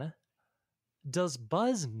then does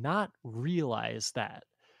Buzz not realize that?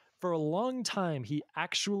 For a long time, he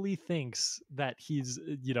actually thinks that he's,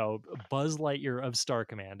 Buzz Lightyear of Star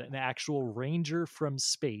Command, an actual ranger from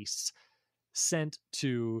space sent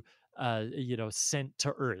to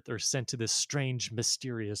Earth, or sent to this strange,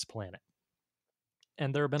 mysterious planet.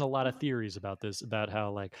 And there have been a lot of theories about this, about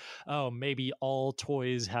how, like, oh, maybe all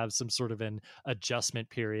toys have some sort of an adjustment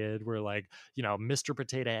period where, like, Mr.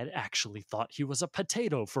 Potato Head actually thought he was a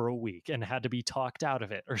potato for a week and had to be talked out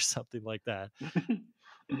of it, or something like that.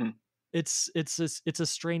 Mm-hmm. It's a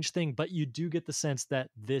strange thing, but you do get the sense that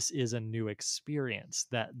this is a new experience,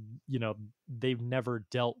 that they've never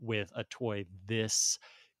dealt with a toy this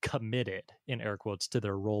committed, in air quotes, to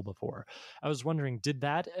their role before. I was wondering, did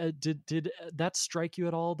that strike you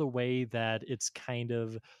at all, the way that it's kind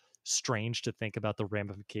of strange to think about the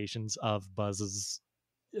ramifications of Buzz's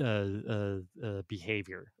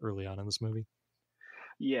behavior early on in this movie?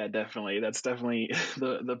 Yeah, definitely. That's definitely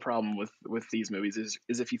the problem with these movies is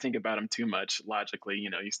if you think about them too much logically,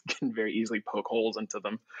 you can very easily poke holes into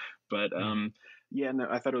them. But yeah, no,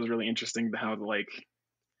 I thought it was really interesting how, like,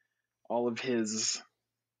 all of his,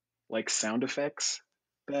 like, sound effects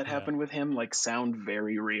that happen with him, like, sound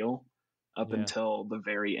very real up until the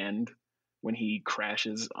very end, when he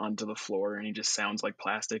crashes onto the floor and he just sounds like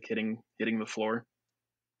plastic hitting the floor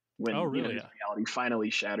when his reality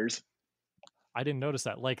finally shatters. I didn't notice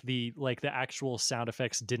that. Like the actual sound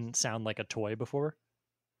effects didn't sound like a toy before.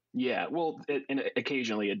 Yeah, well, and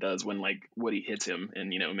occasionally it does when, like, Woody hits him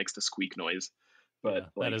and makes the squeak noise. But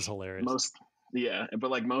that is hilarious. But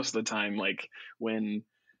like most of the time, like when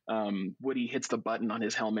Woody hits the button on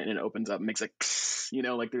his helmet and it opens up, and makes like,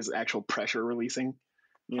 like there's actual pressure releasing,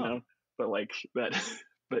 But like that.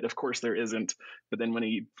 But of course there isn't. But then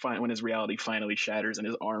when his reality finally shatters and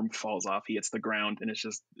his arm falls off, he hits the ground, and it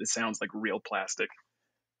sounds like real plastic.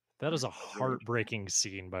 That is a heartbreaking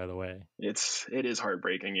scene, by the way. It is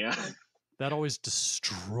heartbreaking, yeah. That always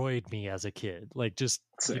destroyed me as a kid. Like, just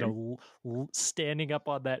standing up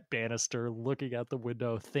on that banister, looking out the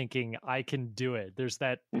window, thinking I can do it. There's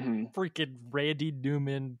that freaking Randy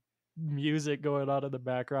Newman music going on in the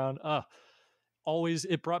background. Always,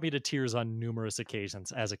 it brought me to tears on numerous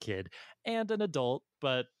occasions as a kid and an adult,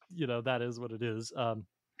 but that is what it is.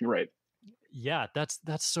 Right. Yeah, that's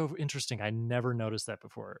so interesting. I never noticed that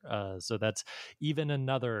before. So that's even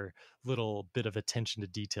another little bit of attention to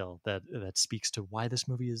detail that speaks to why this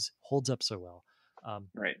movie holds up so well.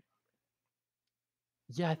 Right.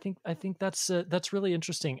 Yeah, I think that's really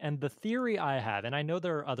interesting. And the theory I have, and I know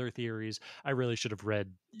there are other theories, I really should have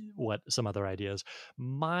read some other ideas.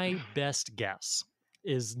 My best guess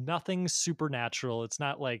is nothing supernatural. It's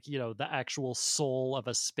not like, the actual soul of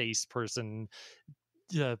a space person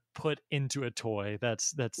put into a toy. That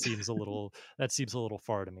seems a little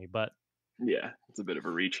far to me, but yeah, it's a bit of a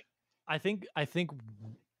reach. I think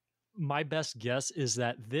my best guess is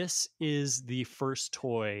that this is the first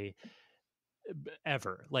toy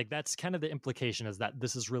ever. Like, that's kind of the implication, is that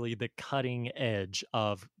this is really the cutting edge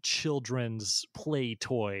of children's play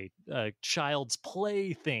toy, child's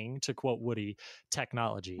play thing, to quote Woody,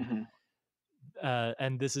 technology.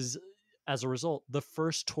 And this is, as a result, the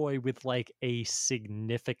first toy with like a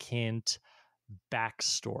significant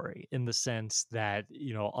backstory, in the sense that,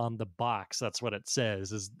 on the box, that's what it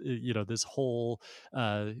says, is, this whole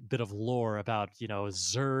bit of lore about,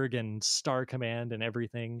 Zurg and Star Command and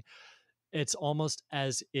everything. It's almost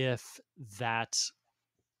as if that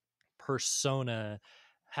persona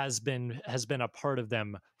has been a part of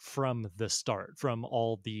them from the start, from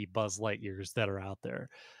all the Buzz Lightyears that are out there.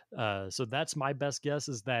 So that's my best guess,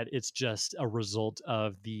 is that it's just a result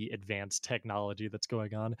of the advanced technology that's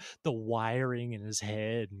going on, the wiring in his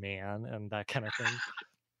head, man, and that kind of thing.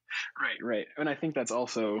 Right. And I think that's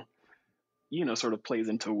also, sort of plays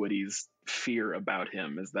into Woody's fear about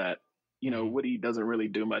him, is that, Woody doesn't really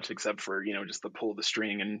do much except for, just to pull the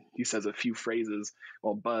string, and he says a few phrases,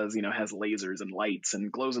 while Buzz, has lasers and lights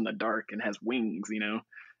and glows in the dark and has wings,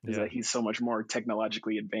 is that he's so much more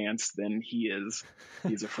technologically advanced than he is.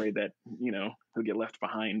 He's afraid that, he'll get left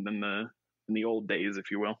behind in the old days,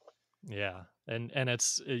 if you will. Yeah. And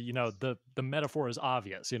it's the metaphor is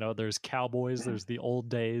obvious. There's cowboys, there's the old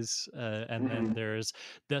days, and then there's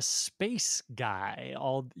the space guy,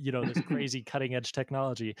 all this crazy cutting edge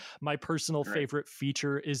technology. My personal favorite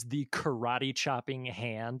feature is the karate chopping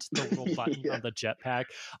hand, the little button on the jetpack.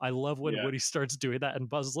 I love when Woody starts doing that and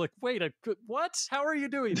Buzz is like, wait, what? How are you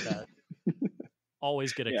doing that?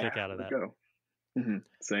 Always get a kick out of that. Go.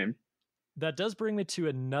 Same. That does bring me to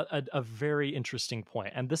a very interesting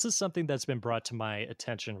point. And this is something that's been brought to my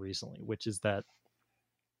attention recently, which is that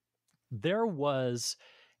there was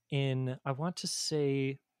I want to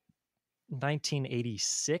say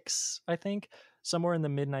 1986, I think, somewhere in the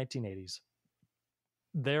mid 1980s,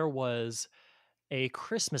 there was a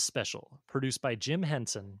Christmas special produced by Jim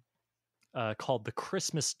Henson called The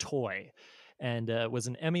Christmas Toy. And was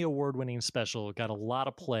an Emmy Award-winning special, got a lot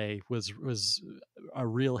of play, was a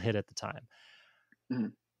real hit at the time.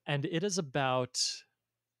 And it is about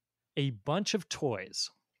a bunch of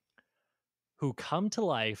toys who come to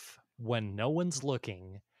life when no one's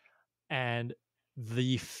looking, and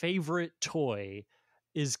the favorite toy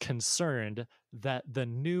is concerned that the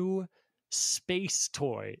new space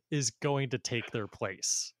toy is going to take their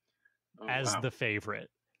place as the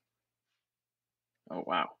favorite. Oh,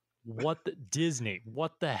 wow. What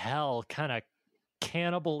the hell kind of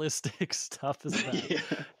cannibalistic stuff is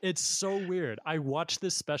that? It's so weird. I watched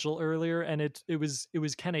this special earlier, and it was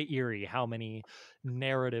kind of eerie how many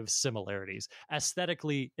narrative similarities.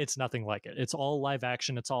 Aesthetically, it's nothing like it. It's all live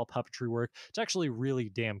action. It's all puppetry work. It's actually really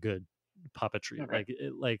damn good puppetry. Okay.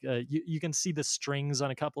 You can see the strings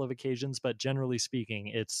on a couple of occasions, but generally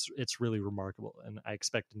speaking, it's really remarkable, and I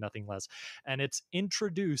expected nothing less. And it's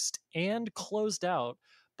introduced and closed out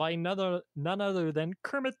by none other than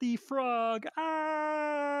Kermit the Frog.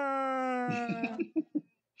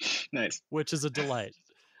 Nice. Which is a delight.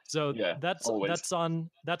 So that's on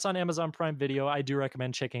Amazon Prime Video. I do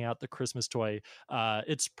recommend checking out The Christmas Toy.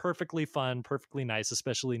 It's perfectly fun, perfectly nice,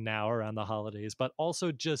 especially now around the holidays, but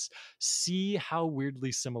also just see how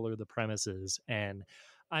weirdly similar the premise is. And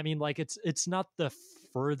I mean, like, it's not the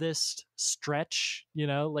furthest stretch,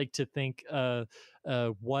 like to think,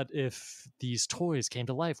 what if these toys came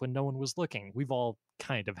to life when no one was looking? We've all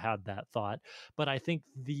kind of had that thought, but I think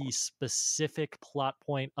the specific plot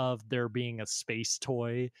point of there being a space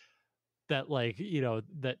toy that, like,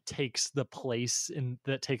 that takes the place and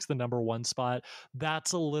that takes the number one spot,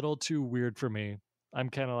 that's a little too weird for me. I'm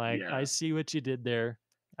kind of like, I see what you did there.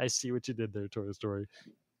 Toy Story.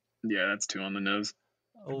 Yeah, that's too on the nose.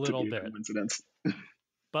 A little bit. Coincidence.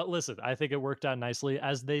 But listen, I think it worked out nicely.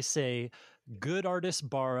 As they say, good artists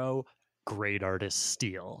borrow, great artists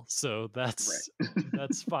steal. So that's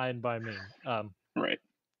that's fine by me. Right.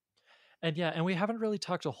 And we haven't really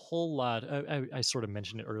talked a whole lot. I sort of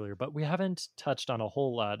mentioned it earlier, but we haven't touched on a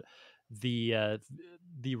whole lot the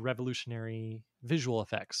revolutionary visual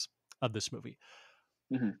effects of this movie.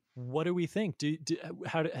 What do we think?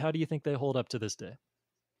 How do you think they hold up to this day?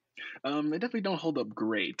 They definitely don't hold up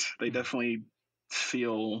great. They definitely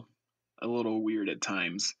feel a little weird at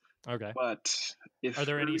times. Okay. But are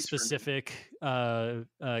there any specific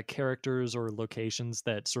characters or locations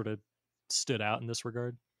that sort of stood out in this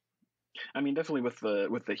regard? I mean, definitely with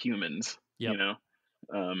the humans, and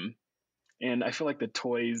I feel like the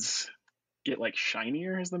toys get like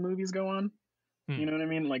shinier as the movies go on. You know what I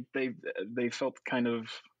mean? Like they felt kind of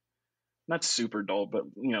not super dull, but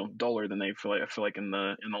duller than I feel like in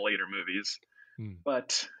the later movies.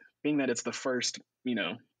 But being that it's the first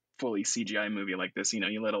fully CGI movie like this,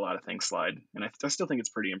 you let a lot of things slide, and I still think it's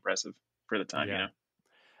pretty impressive for the time.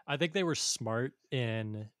 I think they were smart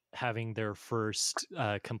in having their first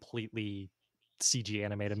completely CG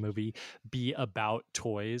animated movie be about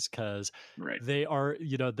toys, because they are,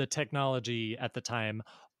 the technology at the time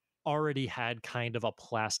already had kind of a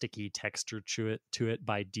plasticky texture to it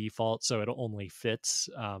by default, so it only fits.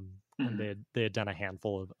 And they had done a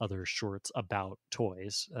handful of other shorts about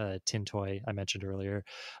toys, Tin Toy I mentioned earlier,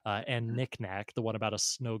 and Knick Knack, the one about a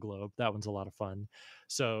snow globe. That one's a lot of fun.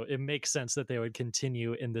 So it makes sense that they would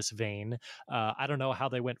continue in this vein. I don't know how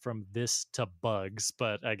they went from this to Bugs,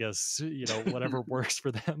 but I guess whatever works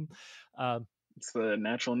for them. It's the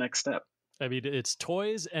natural next step. I mean, it's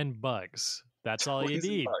toys and bugs. That's all you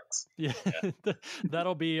need. Yeah.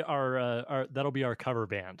 That'll be our cover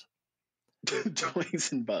band. Toys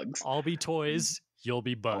and bugs. I'll be toys, you'll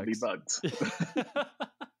be bugs. I'll be bugs.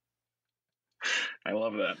 I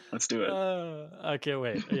love that. Let's do it. I can't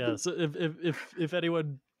wait. Yeah. So if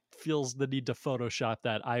anyone feels the need to Photoshop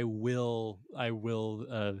that, I will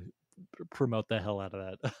promote the hell out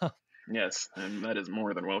of that. Yes, and that is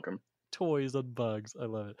more than welcome. Toys and bugs. I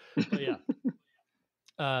love it. But yeah.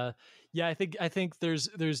 Yeah, I think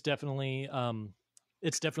there's definitely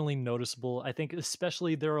it's definitely noticeable. I think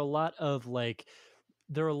especially there are a lot of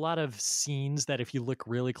scenes that if you look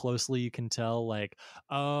really closely you can tell like,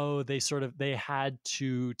 oh, they had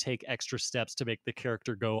to take extra steps to make the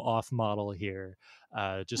character go off model here.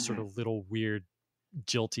 Just sort of little weird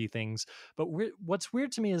jilty things. But what's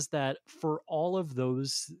weird to me is that for all of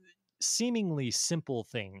those seemingly simple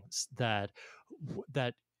things that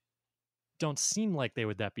don't seem like they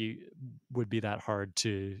would be that hard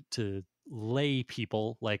to lay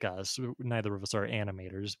people like us. Neither of us are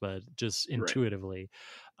animators, but just intuitively,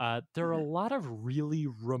 there are a lot of really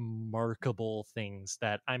remarkable things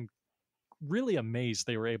that I'm really amazed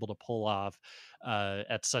they were able to pull off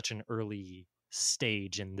at such an early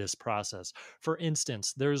stage in this process. For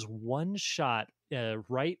instance, there's one shot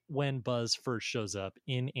right when Buzz first shows up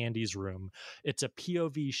in Andy's room. It's a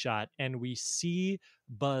POV shot, and we see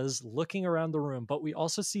Buzz looking around the room, but we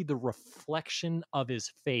also see the reflection of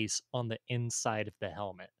his face on the inside of the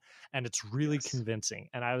helmet. And it's really convincing.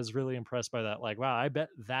 And I was really impressed by that. Like, wow, I bet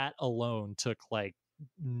that alone took like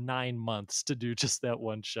 9 months to do just that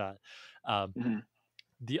one shot.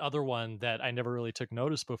 The other one that I never really took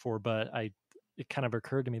notice before, but it kind of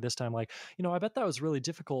occurred to me this time, like, I bet that was really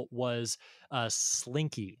difficult, was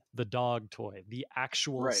Slinky, the dog toy, the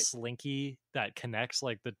actual Slinky that connects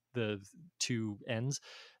like the two ends.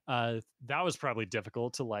 That was probably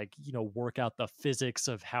difficult to like, work out the physics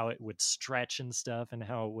of how it would stretch and stuff and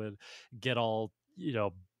how it would get all,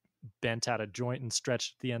 bent out of joint and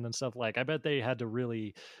stretched at the end and stuff. Like, I bet they had to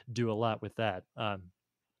really do a lot with that.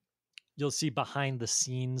 You'll see behind the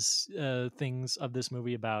scenes things of this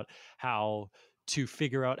movie about how to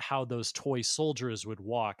figure out how those toy soldiers would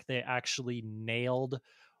walk. They actually nailed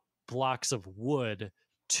blocks of wood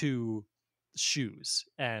to shoes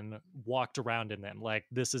and walked around in them. Like,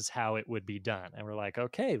 this is how it would be done. And we're like,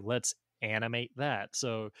 okay, let's animate that.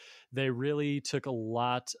 So they really took a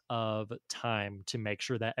lot of time to make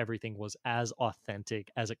sure that everything was as authentic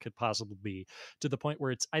as it could possibly be, to the point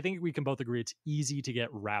where I think we can both agree it's easy to get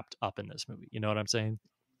wrapped up in this movie. You know what I'm saying?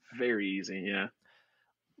 Very easy. Yeah.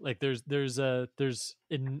 Like there's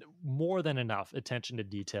more than enough attention to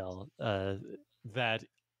detail that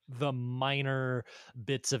the minor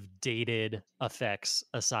bits of dated effects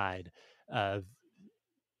aside,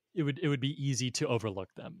 it would be easy to overlook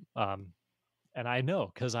them. And I know,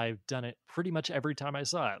 because I've done it pretty much every time I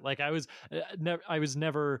saw it. Like I was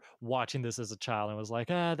never watching this as a child and was like,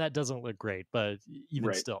 that doesn't look great, but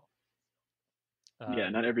even still. Yeah,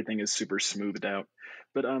 not everything is super smoothed out.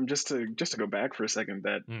 But just to go back for a second,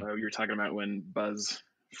 that you were talking about when Buzz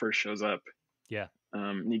first shows up. Yeah.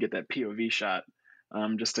 And you get that POV shot.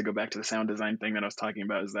 Just to go back to the sound design thing that I was talking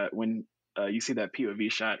about, is that when you see that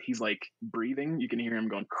POV shot, he's like breathing. You can hear him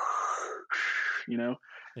going, Yeah.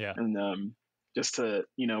 And just to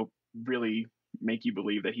really make you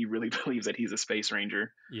believe that he really believes that he's a space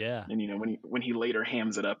ranger. Yeah. And when he later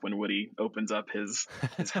hams it up when Woody opens up his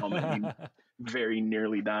helmet, he very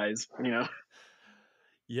nearly dies.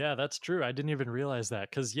 Yeah, that's true. I didn't even realize that,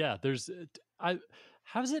 because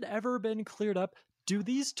has it ever been cleared up? Do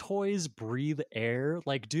these toys breathe air?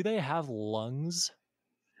 Like, do they have lungs?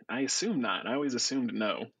 I assume not. I always assumed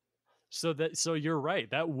no. So you're right.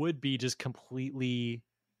 That would be just completely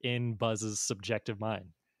in Buzz's subjective mind.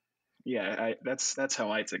 Yeah, that's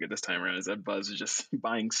how I took it this time around, is that Buzz is just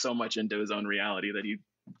buying so much into his own reality that he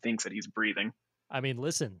thinks that he's breathing. I mean,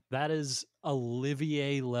 listen, that is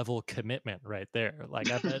Olivier level commitment right there.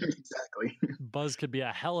 Like, I bet exactly. Buzz could be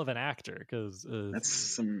a hell of an actor, because that's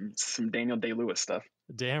some Daniel Day-Lewis stuff.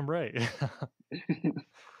 Damn right.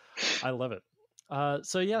 I love it.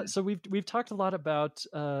 So we've talked a lot about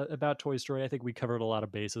Toy Story. I think we covered a lot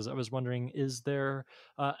of bases. I was wondering, is there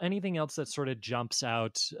anything else that sort of jumps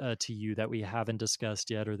out to you that we haven't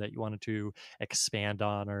discussed yet, or that you wanted to expand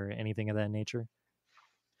on, or anything of that nature?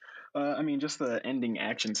 I mean, just the ending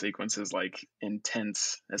action sequence is like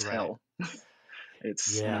intense as hell.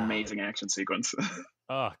 It's an amazing action sequence.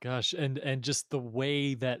 Oh gosh, and just the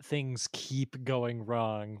way that things keep going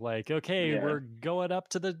wrong. Like, okay, we're going up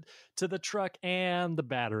to the truck and the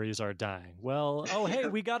batteries are dying. Well, oh hey,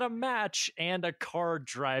 we got a match and a car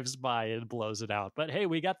drives by and blows it out. But hey,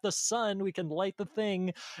 we got the sun, we can light the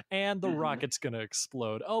thing, and the rocket's gonna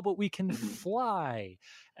explode. Oh, but we can fly.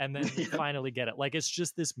 And then we finally get it. Like, it's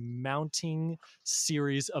just this mounting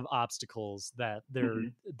series of obstacles that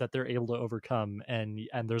they're able to overcome, and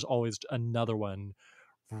there's always another one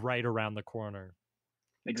right around the corner.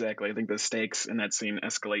 Exactly. I think the stakes in that scene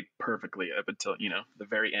escalate perfectly up until the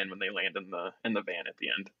very end, when they land in the van at the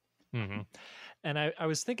end. And I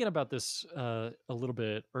was thinking about this a little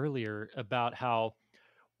bit earlier, about how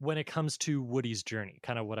when it comes to Woody's journey,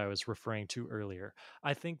 kind of what I was referring to earlier,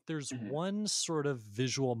 I think there's one sort of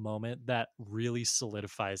visual moment that really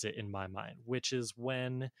solidifies it in my mind, which is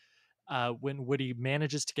when Woody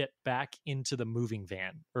manages to get back into the moving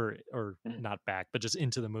van, or not back, but just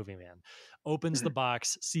into the moving van, opens the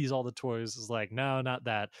box, sees all the toys, is like, no, not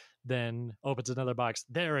that. Then opens another box.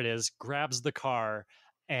 There it is, grabs the car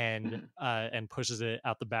and pushes it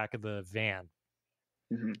out the back of the van.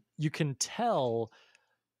 You can tell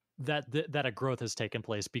that that a growth has taken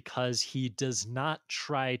place because he does not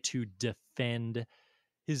try to defend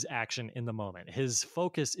his action in the moment. His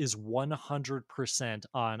focus is 100%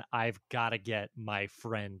 on, I've got to get my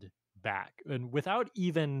friend back, and without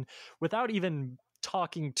even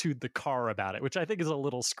talking to the car about it, which I think is a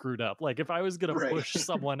little screwed up. Like, if I was going to push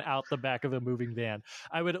someone out the back of a moving van,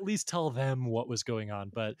 I would at least tell them what was going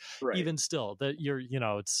on. But even still, that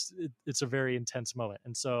it's a very intense moment.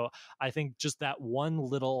 And so I think just that one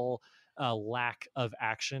little lack of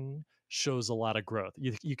action shows a lot of growth.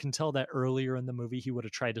 You can tell that earlier in the movie, he would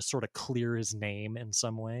have tried to sort of clear his name in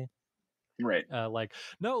some way. Right. Like,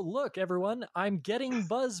 no, look, everyone, I'm getting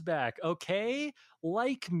Buzz back. Okay.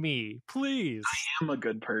 Like me, please. I am a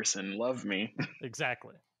good person. Love me.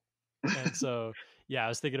 Exactly. And so, yeah, I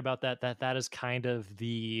was thinking about that is kind of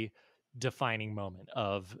the defining moment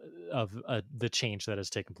of the change that has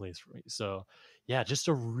taken place for me. So yeah, just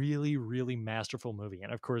a really, really masterful movie.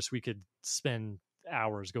 And of course we could spend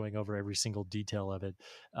hours going over every single detail of it.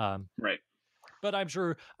 Right. But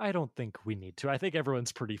I don't think we need to. I think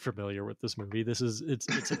everyone's pretty familiar with this movie.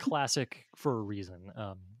 It's a classic for a reason.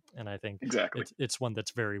 And I think it's one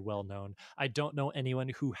that's very well known. I don't know anyone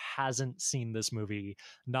who hasn't seen this movie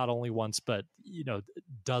not only once, but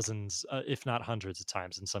dozens, if not hundreds of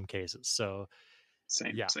times in some cases. So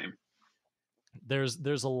same.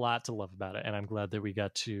 There's a lot to love about it, and I'm glad that we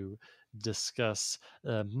got to discuss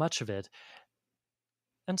much of it.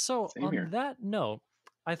 And so that note,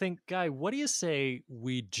 I think, Guy, what do you say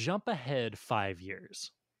we jump ahead 5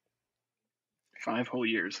 years? 5 whole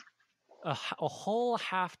years. A whole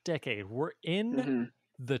half decade. We're in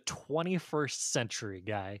the 21st century,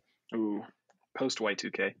 Guy. Ooh, post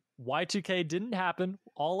Y2K. Y2K didn't happen.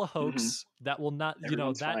 All a hoax. That will not,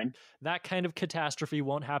 that kind of catastrophe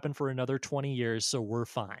won't happen for another 20 years, so we're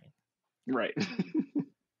fine. Right.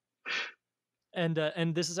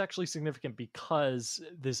 And this is actually significant because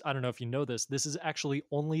this, I don't know if you know this is actually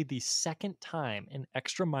only the second time in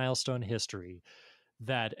Extra Milestone history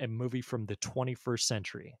that a movie from the 21st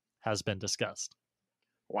century has been discussed.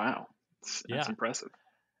 Wow. That's impressive.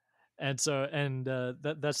 And so,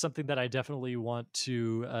 that's something that I definitely want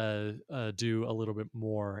to do a little bit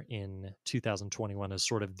more in 2021 as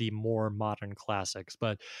sort of the more modern classics.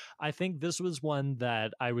 But I think this was one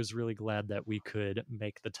that I was really glad that we could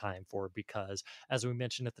make the time for, because as we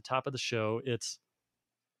mentioned at the top of the show, it's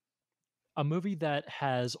a movie that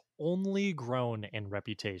has only grown in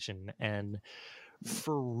reputation, and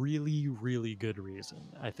for really, really good reason.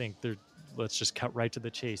 I think let's just cut right to the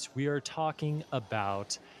chase. We are talking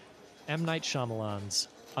about M. Night Shyamalan's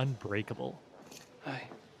Unbreakable. Hi.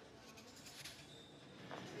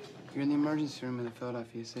 You're in the emergency room of the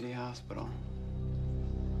Philadelphia City Hospital.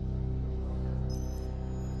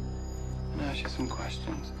 I'm gonna ask you some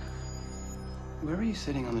questions. Where were you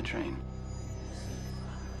sitting on the train?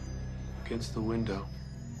 Against the window.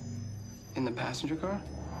 In the passenger car?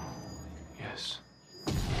 Yes.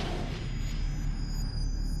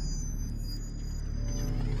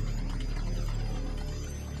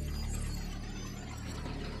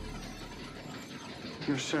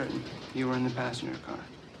 You're certain you were in the passenger car?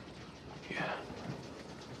 Yeah.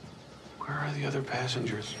 Where are the other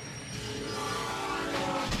passengers?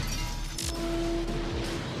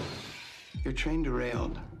 Your train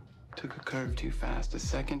derailed. Took a curve too fast. A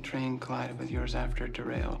second train collided with yours after it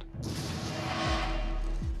derailed.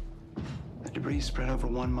 The debris spread over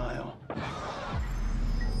 1 mile.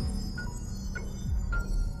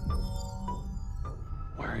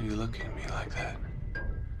 Why are you looking at me like that?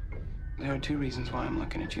 There are 2 reasons why I'm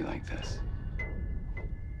looking at you like this.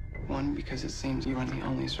 1, because it seems you are the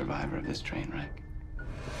only survivor of this train wreck.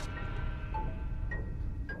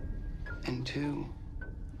 And 2,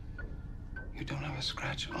 you don't have a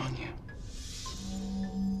scratch on you.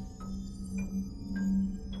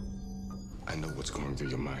 I know what's going through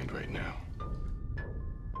your mind right now.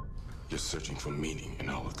 You're searching for meaning in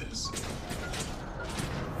all of this.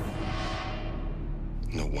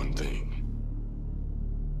 Know one thing.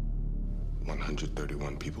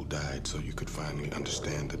 131 people died so you could finally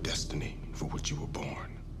understand the destiny for which you were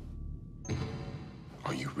born.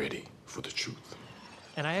 Are you ready for the truth?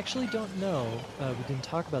 And I actually don't know, we didn't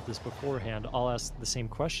talk about this beforehand. I'll ask the same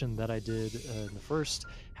question that I did in the first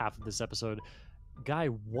half of this episode. Guy,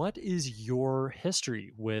 what is your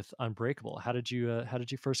history with Unbreakable? How did you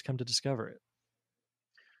first come to discover it?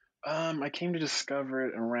 I came to discover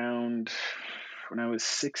it around when I was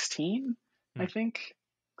 16, I think,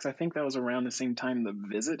 because I think that was around the same time The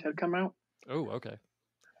Visit had come out. Oh, okay.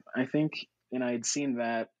 I think, and I had seen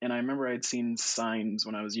that, and I remember I had seen Signs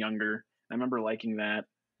when I was younger. I remember liking that.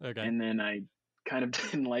 Okay. And then I kind of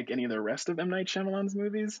didn't like any of the rest of M. Night Shyamalan's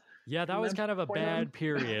movies. Yeah, that was kind of a bad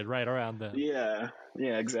period right around then. Yeah,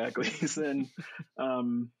 exactly. So then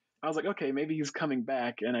I was like, okay, maybe he's coming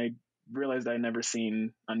back, and I realized I'd never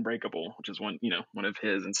seen Unbreakable, which is one of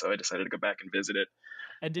his, and so I decided to go back and visit it.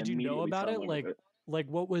 And did you know about it? Like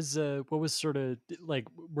what was sort of like,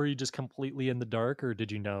 were you just completely in the dark, or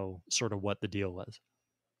did you know sort of what the deal was?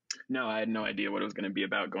 No, I had no idea what it was going to be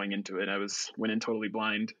about going into it. Went in totally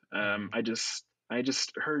blind. I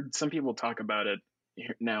just heard some people talk about it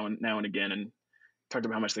now and again, and talked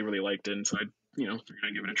about how much they really liked it, and so I figured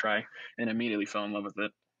I'd give it a try, and immediately fell in love with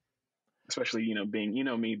it. Especially being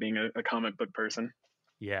me being a comic book person.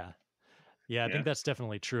 Yeah, I think that's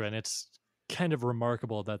definitely true, and it's kind of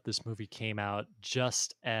remarkable that this movie came out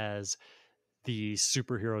just as the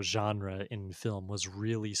superhero genre in film was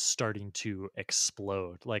really starting to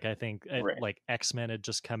explode. Like, I think like X-Men had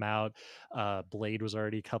just come out, Blade was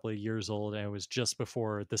already a couple of years old, and it was just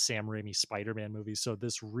before the Sam Raimi Spider-Man movie. So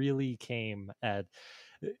this really came at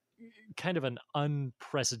kind of an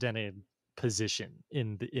unprecedented position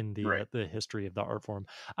in the history of the art form.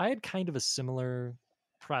 I had kind of a similar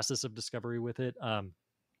process of discovery with it,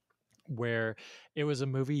 where it was a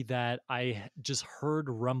movie that I just heard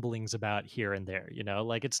rumblings about here and there.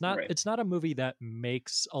 Like it's not a movie that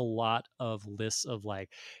makes a lot of lists of like,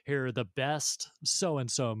 here are the best so and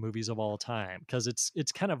so movies of all time, because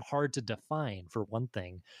it's kind of hard to define, for one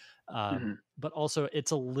thing, but also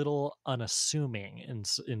it's a little unassuming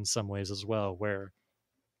in some ways as well, where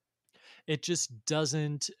it just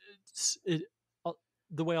doesn't.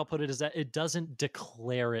 The way I'll put it is that it doesn't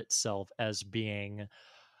declare itself as being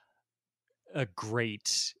a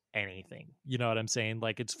great anything. You know what I'm saying?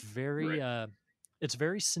 Like it's very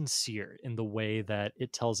sincere in the way that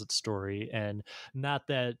it tells its story, and not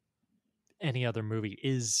that any other movie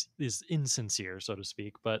is insincere, so to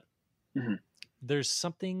speak, but there's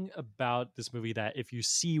something about this movie that if you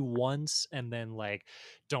see once and then like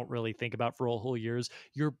don't really think about for a whole years,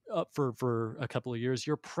 you're up for a couple of years,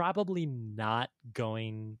 you're probably not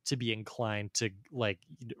going to be inclined to like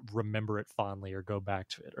remember it fondly or go back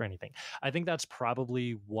to it or anything. I think that's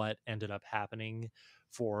probably what ended up happening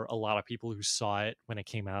for a lot of people who saw it when it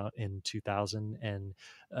came out in 2000 and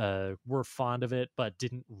were fond of it, but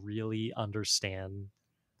didn't really understand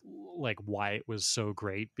like why it was so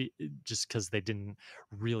great, just because they didn't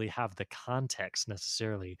really have the context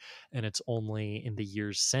necessarily. And it's only in the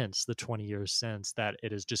 20 years since, that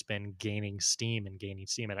it has just been gaining steam. And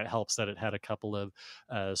it helps that it had a couple of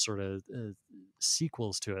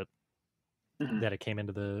sequels to it that it came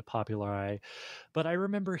into the popular eye. But I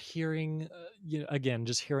remember hearing, again,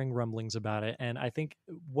 just hearing rumblings about it. And I think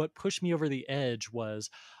what pushed me over the edge was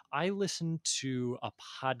I listened to a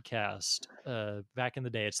podcast back in the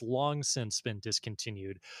day. It's long since been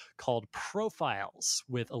discontinued, called Profiles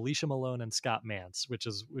with Alicia Malone and Scott Mantz, which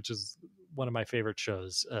is one of my favorite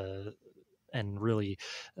shows, and really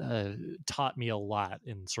taught me a lot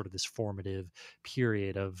in sort of this formative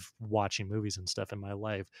period of watching movies and stuff in my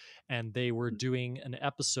life. And they were doing an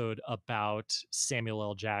episode about Samuel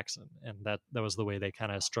L. Jackson, and that was the way they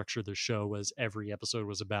kind of structured the show. Was every episode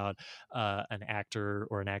was about an actor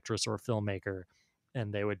or an actress or a filmmaker,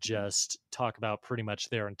 and they would just talk about pretty much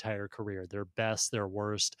their entire career, their best, their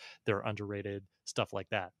worst, their underrated, stuff like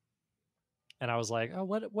that. And I was like, oh,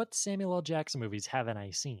 what Samuel L. Jackson movies haven't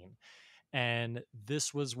I seen? And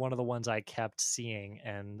this was one of the ones I kept seeing.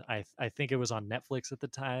 And I think it was on Netflix at the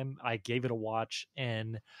time. I gave it a watch,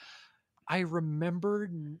 and I remember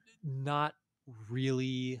not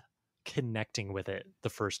really connecting with it the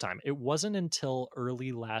first time. It wasn't until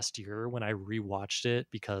early last year when I rewatched it,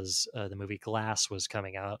 because the movie Glass was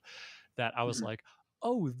coming out, that I was like,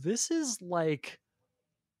 oh, this is like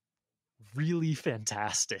really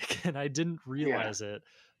fantastic. And I didn't realize it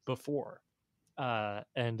before.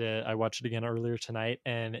 And I watched it again earlier tonight,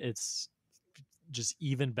 and it's just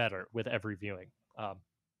even better with every viewing.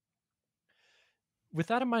 With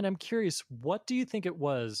that in mind, I'm curious, what do you think it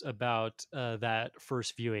was about that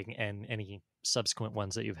first viewing and any subsequent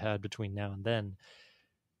ones that you've had between now and then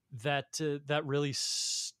that really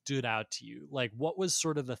stood out to you? Like, what was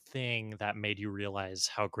sort of the thing that made you realize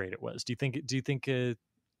how great it was? Do you think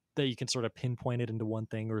that you can sort of pinpoint it into one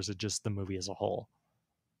thing, or is it just the movie as a whole?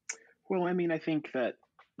 Well, I mean, I think that,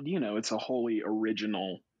 it's a wholly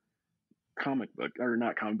original comic book, or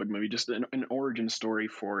not comic book movie, just an origin story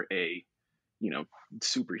for a,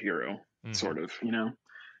 superhero sort of,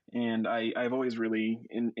 and I've always really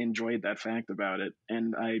enjoyed that fact about it.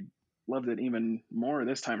 And I loved it even more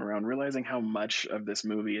this time around, realizing how much of this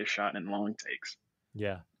movie is shot in long takes.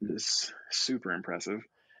 Yeah. It's super impressive.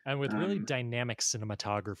 And with really dynamic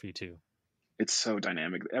cinematography too. It's so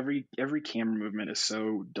dynamic. Every camera movement is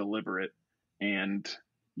so deliberate and,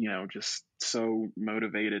 just so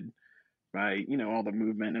motivated by, all the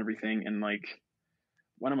movement and everything. And like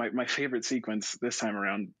one of my favorite sequence this time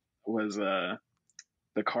around was the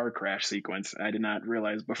car crash sequence. I did not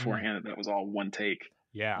realize beforehand that was all one take.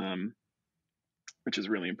 Yeah. Which is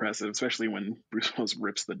really impressive, especially when Bruce Willis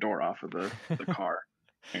rips the door off of the car.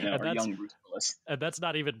 Or young Bruce Willis. And that's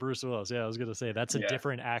not even Bruce Willis. Yeah, I was going to say that's a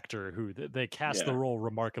different actor who they cast the role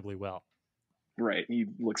remarkably well. Right. He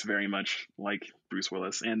looks very much like Bruce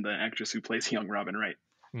Willis and the actress who plays young Robin Wright.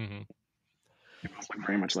 Mm-hmm. They both look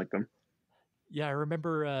very much like them. Yeah, I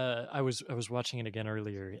remember I was watching it again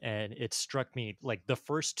earlier, and it struck me like the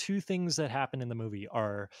first two things that happen in the movie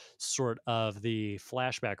are sort of the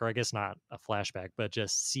flashback, or I guess not a flashback, but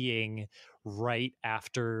just seeing right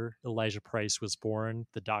after Elijah Price was born,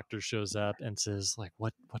 the doctor shows up and says like,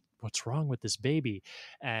 what's wrong with this baby?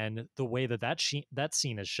 And the way that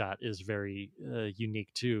scene is shot is very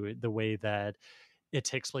unique too. The way that it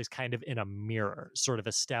takes place kind of in a mirror, sort of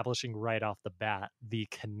establishing right off the bat the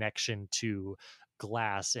connection to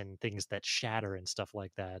glass and things that shatter and stuff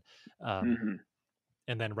like that. And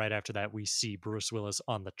then right after that, we see Bruce Willis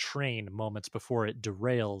on the train moments before it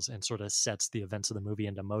derails and sort of sets the events of the movie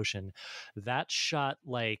into motion. That shot,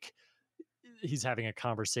 like he's having a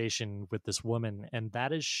conversation with this woman, and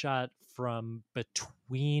that is shot from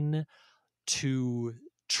between two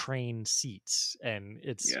train seats, and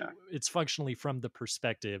it's functionally from the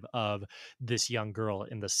perspective of this young girl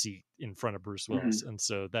in the seat in front of Bruce Willis. And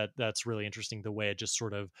so that's really interesting, the way it just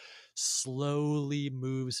sort of slowly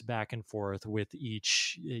moves back and forth with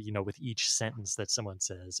each sentence that someone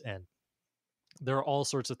says. And there are all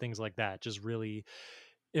sorts of things like that, just really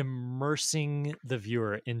immersing the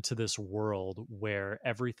viewer into this world where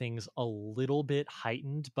everything's a little bit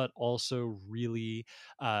heightened, but also really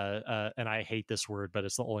and I hate this word, but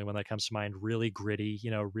it's the only one that comes to mind, really gritty,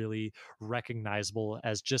 really recognizable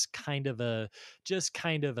as just kind of a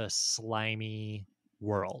slimy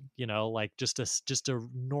world, like just a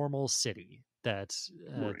normal city that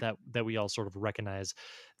that we all sort of recognize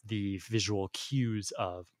the visual cues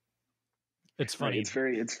of. It's funny.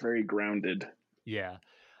 Right. It's very grounded. Yeah.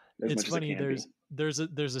 It's funny.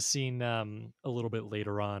 There's a scene a little bit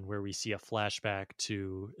later on where we see a flashback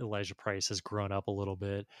to Elijah Price has grown up a little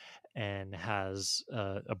bit and has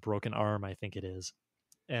a broken arm, I think it is,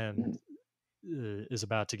 and is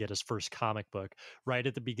about to get his first comic book. Right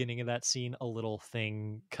at the beginning of that scene, a little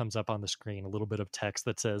thing comes up on the screen, a little bit of text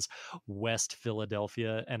that says West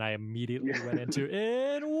Philadelphia, and I immediately went into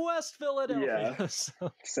in West Philadelphia. Yeah.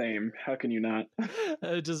 So, same. How can you not?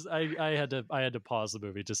 I had to pause the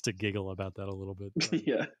movie just to giggle about that a little bit.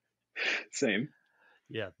 Yeah, same.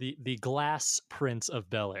 Yeah, the Glass Prince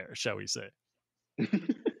of Bel-Air, shall we say?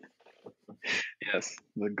 Yes,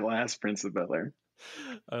 the Glass Prince of Bel-Air.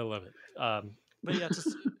 I love it. But yeah,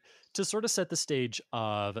 to sort of set the stage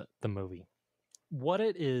of the movie, what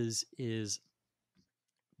it is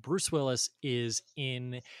Bruce Willis is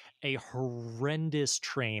in a horrendous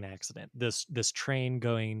train accident. This train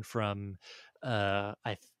going from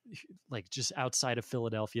just outside of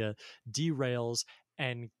Philadelphia derails,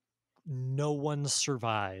 and no one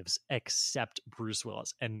survives except Bruce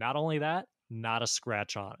Willis. And not only that, not a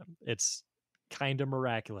scratch on him. It's kind of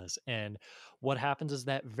miraculous. And what happens is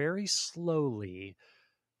that very slowly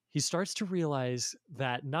he starts to realize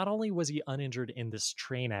that not only was he uninjured in this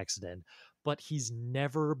train accident, but he's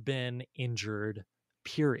never been injured,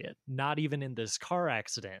 period. Not even in this car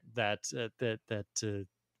accident that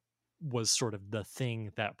was sort of the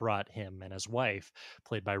thing that brought him and his wife,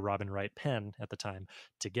 played by Robin Wright Penn at the time,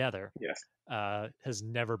 together. Yes. Has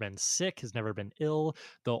never been sick, has never been ill,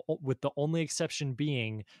 with the only exception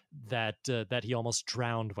being that he almost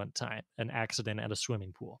drowned one time, an accident at a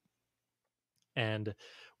swimming pool. And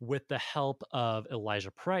with the help of Elijah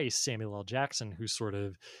Price, Samuel L. Jackson, who sort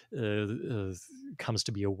of comes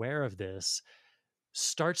to be aware of this,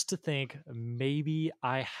 starts to think, maybe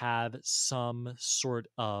I have some sort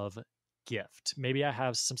of gift. Maybe I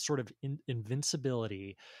have some sort of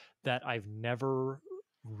invincibility that I've never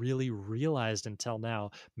really realized until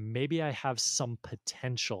now. Maybe I have some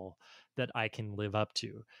potential that I can live up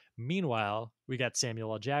to. Meanwhile, we got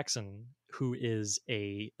Samuel L. Jackson, who is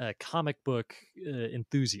a comic book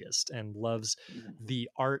enthusiast and loves the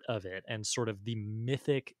art of it and sort of the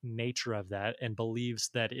mythic nature of that, and believes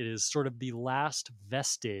that it is sort of the last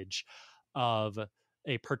vestige of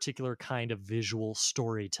a particular kind of visual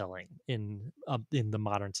storytelling in the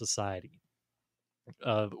modern society,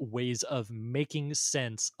 of ways of making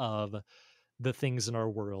sense of the things in our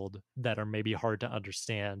world that are maybe hard to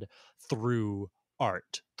understand through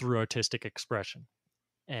art, through artistic expression,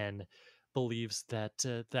 and believes that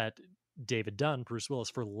that David Dunn, Bruce Willis,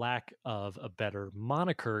 for lack of a better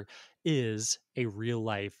moniker, is a real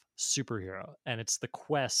life superhero, and it's the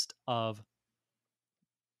quest of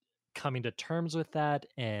coming to terms with that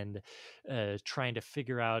and trying to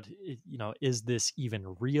figure out, is this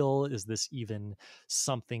even real? Is this even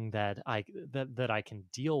something that I can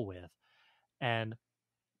deal with? And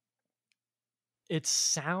it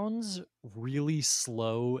sounds really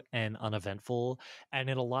slow and uneventful, and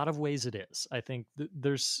in a lot of ways it is. I think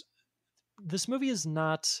this movie is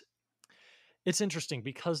not. It's interesting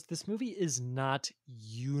because this movie is not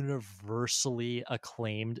universally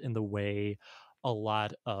acclaimed in the way a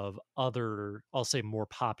lot of other, I'll say, more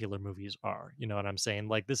popular movies are. You know what I'm saying?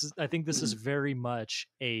 Like, I think this is very much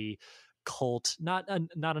a cult, not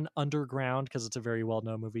an underground, because it's a very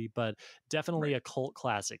well-known movie, but definitely a cult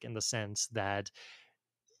classic in the sense that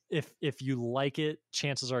if you like it,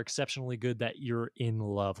 chances are exceptionally good that you're in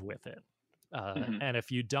love with it. And if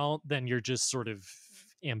you don't, then you're just sort of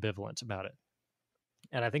ambivalent about it.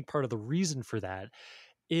 And I think part of the reason for that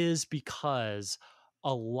is because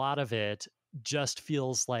a lot of it just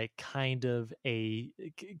feels like kind of a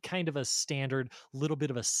standard, little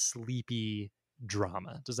bit of a sleepy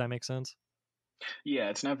drama. Does that make sense? Yeah,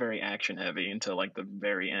 it's not very action heavy until like the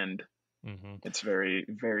very end. It's very,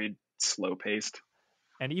 very slow paced.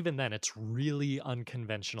 And even then, it's really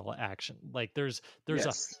unconventional action. Like there's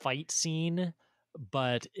a fight scene,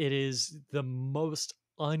 but it is the most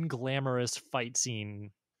unglamorous fight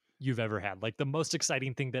scene you've ever had. Like, the most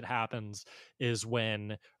exciting thing that happens is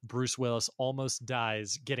when Bruce Willis almost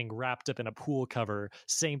dies getting wrapped up in a pool cover.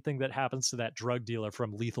 Same thing that happens to that drug dealer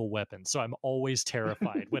from Lethal Weapon. So I'm always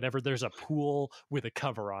terrified whenever there's a pool with a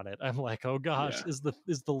cover on it. I'm like, oh gosh, is the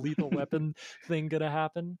Lethal Weapon thing gonna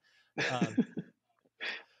happen?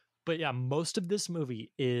 But yeah, most of this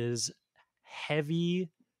movie is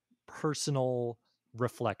heavy personal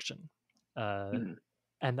reflection.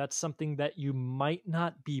 And that's something that you might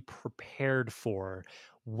not be prepared for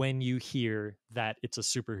when you hear that it's a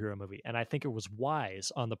superhero movie. And I think it was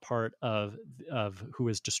wise on the part of who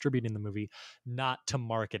is distributing the movie not to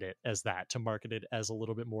market it as that, to market it as a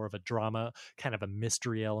little bit more of a drama, kind of a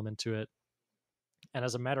mystery element to it. And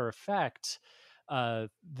as a matter of fact,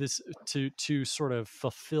 this to sort of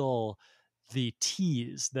fulfill the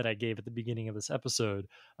tease that I gave at the beginning of this episode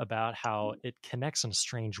about how it connects in a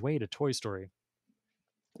strange way to Toy Story.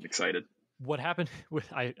 I'm excited. What happened with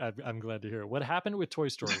I'm glad to hear it. What happened with Toy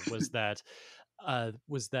Story was that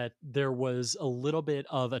there was a little bit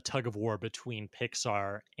of a tug of war between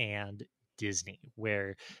Pixar and Disney,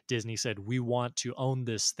 where Disney said, we want to own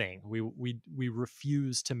this thing. We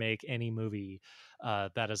refuse to make any movie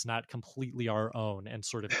that is not completely our own, and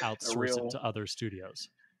sort of outsource it to other studios.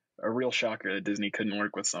 A real shocker that Disney couldn't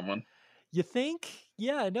work with someone. You think?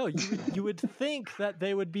 Yeah, no, you would think that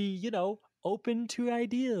they would be, open to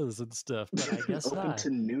ideas and stuff, but I guess open not. To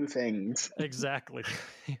new things. Exactly.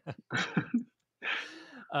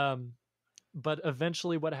 But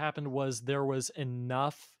eventually what happened was there was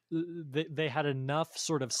enough, they had enough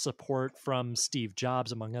sort of support from Steve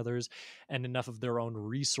Jobs, among others, and enough of their own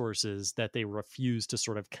resources that they refused to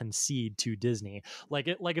sort of concede to Disney. Like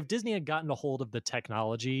if Disney had gotten a hold of the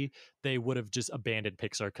technology, they would have just abandoned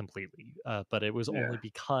Pixar completely. But it was only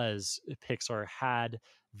because Pixar had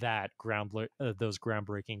that those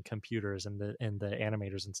groundbreaking computers and the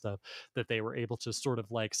animators and stuff that they were able to sort of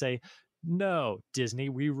like say, no, Disney,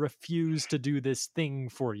 we refuse to do this thing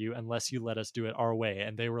for you unless you let us do it our way.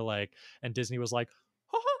 And they were like, and Disney was like,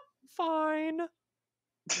 fine.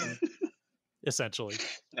 Essentially.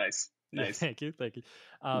 Nice. Yeah, thank you.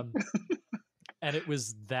 And it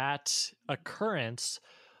was that occurrence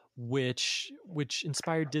which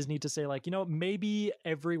inspired Disney to say, like, maybe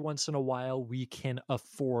every once in a while we can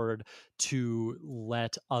afford to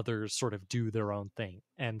let others sort of do their own thing.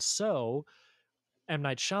 And so M.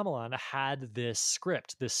 Night Shyamalan had this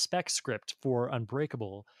spec script for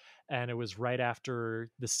Unbreakable, and it was right after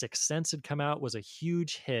The Sixth Sense had come out, was a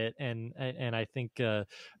huge hit, and I think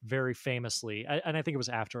very famously, and I think it was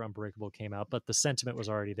after Unbreakable came out, but the sentiment was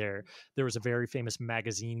already there. There was a very famous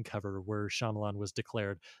magazine cover where Shyamalan was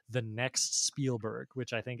declared the next Spielberg,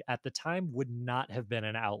 which I think at the time would not have been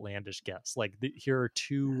an outlandish guess. Like here are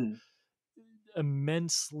two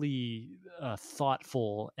immensely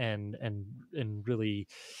thoughtful and really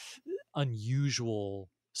unusual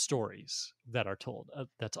stories that are told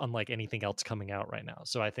that's unlike anything else coming out right now.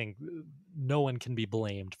 So I think no one can be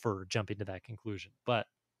blamed for jumping to that conclusion, but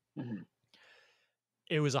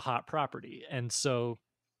it was a hot property, and so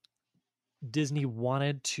Disney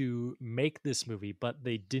wanted to make this movie, but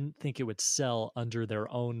they didn't think it would sell under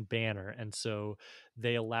their own banner, and so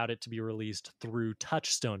they allowed it to be released through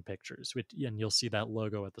Touchstone Pictures, which, and you'll see that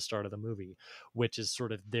logo at the start of the movie, which is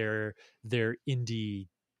sort of their indie,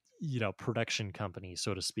 production company,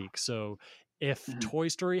 so to speak. So if Toy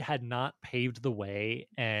Story had not paved the way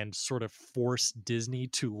and sort of forced Disney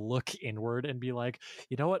to look inward and be like,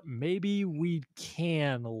 you know what, maybe we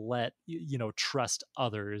can let, trust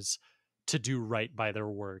others to do right by their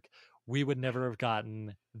work, we would never have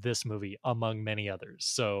gotten this movie, among many others.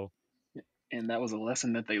 So, and that was a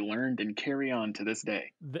lesson that they learned and carry on to this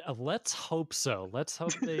day. Let's hope so. Let's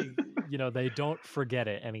hope they, they don't forget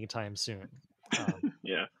it anytime soon.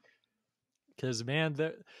 Yeah. Because man,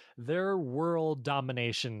 their world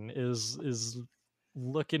domination is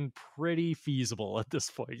looking pretty feasible at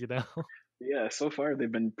this point, Yeah, so far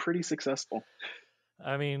they've been pretty successful.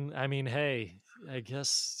 I mean, hey, I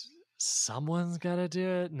guess someone's got to do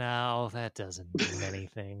it. No, that doesn't mean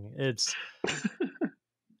anything. It's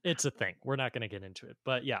a thing. We're not going to get into it,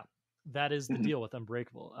 but yeah, that is the deal with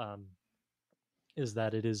Unbreakable. Is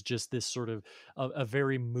that it is just this sort of a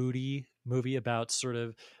very moody movie about sort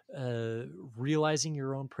of realizing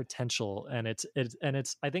your own potential, and it's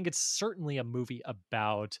I think it's certainly a movie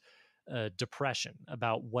about depression,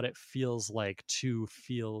 about what it feels like to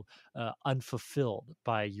feel unfulfilled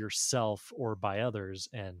by yourself or by others,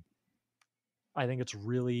 and I think it's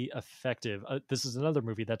really effective. This is another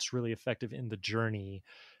movie that's really effective in the journey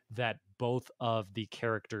that both of the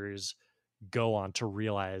characters go on to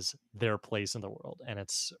realize their place in the world, and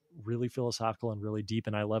it's really philosophical and really deep,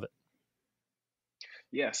 and I love it.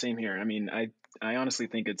 Yeah, same here. I mean, I honestly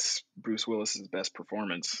think it's Bruce Willis's best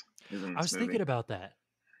performance. I was thinking about that.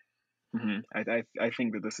 I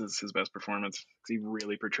think that this is his best performance because he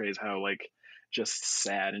really portrays how just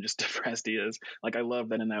sad and just depressed he is. Like, I love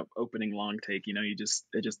that in that opening long take,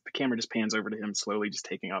 the camera just pans over to him slowly, just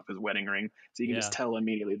taking off his wedding ring. So you can just tell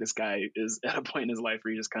immediately this guy is at a point in his life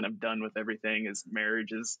where he's just kind of done with everything. His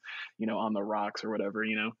marriage is, on the rocks or whatever,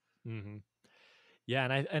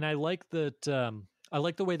 Yeah. And I like that. I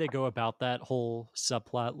like the way they go about that whole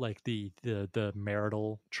subplot, like the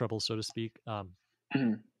marital trouble, so to speak,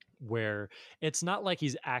 where it's not like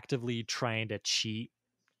he's actively trying to cheat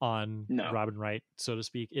on Robin Wright, so to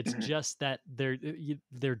speak. It's just that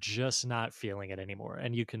they're just not feeling it anymore,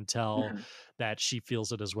 and you can tell that she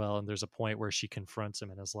feels it as well. And there's a point where she confronts him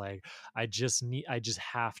and is like, I just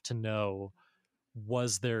have to know,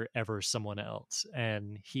 was there ever someone else?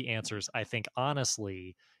 And he answers, I think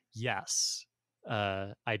honestly, yes.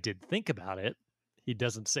 I did think about it. He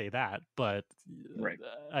doesn't say that, but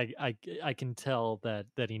I can tell that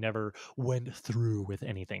he never went through with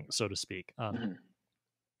anything, so to speak.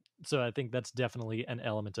 So I think that's definitely an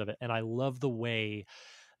element of it. And I love the way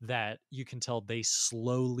that you can tell they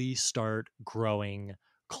slowly start growing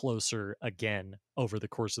closer again over the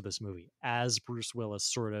course of this movie as Bruce Willis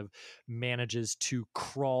sort of manages to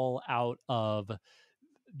crawl out of,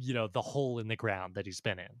 the hole in the ground that he's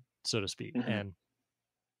been in, so to speak. And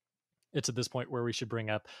it's at this point where we should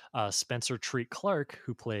bring up Spencer Treat Clark,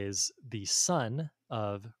 who plays the son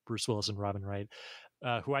of Bruce Willis and Robin Wright,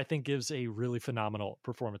 who I think gives a really phenomenal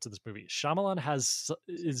performance in this movie. Shyamalan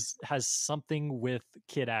has something with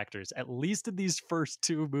kid actors, at least in these first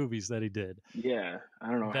two movies that he did. Yeah, I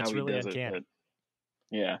don't know that's how really he does uncanny. It.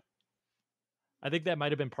 But yeah. I think that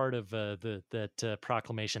might have been part of that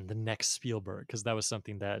proclamation, the next Spielberg, because that was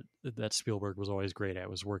something that Spielberg was always great at,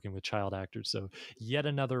 was working with child actors. So yet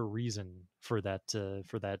another reason for that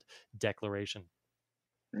declaration.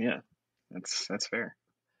 Yeah, that's fair.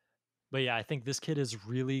 But yeah, I think this kid is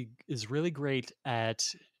really great at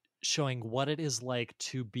showing what it is like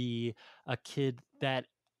to be a kid that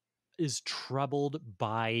is troubled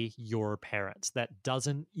by your parents, that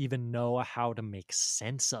doesn't even know how to make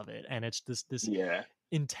sense of it, and it's this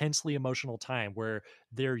intensely emotional time where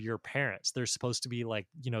they're your parents. They're supposed to be like,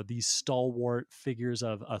 these stalwart figures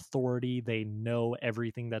of authority. They know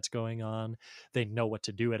everything that's going on. They know what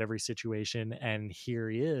to do at every situation. And here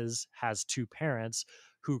he has two parents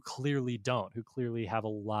who clearly don't, who clearly have a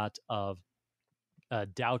lot of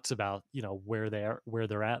doubts about, where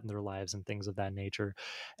they're at in their lives and things of that nature,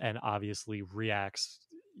 and obviously reacts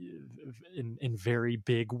in very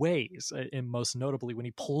big ways, and most notably when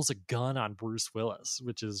he pulls a gun on Bruce Willis,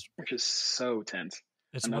 which is so tense.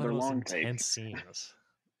 It's another one of those long intense take scenes.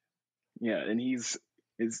 Yeah, and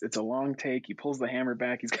it's a long take. He pulls the hammer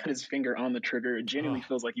back. He's got his finger on the trigger. It genuinely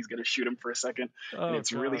feels like he's going to shoot him for a second, and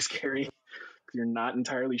it's really scary. You're not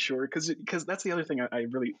entirely sure, because that's the other thing I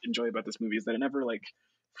really enjoy about this movie, is that it never like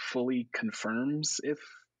fully confirms if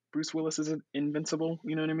Bruce Willis is invincible.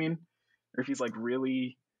 You know what I mean? Or if he's like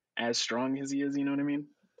really as strong as he is. You know what I mean?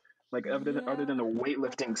 Like other than the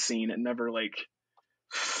weightlifting scene, it never like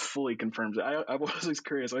fully confirms it. I was always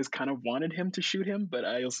curious. I always kind of wanted him to shoot him, but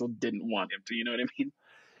I also didn't want him to. You know what I mean?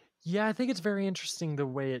 Yeah, I think it's very interesting the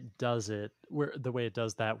way it does it, where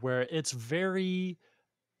it's very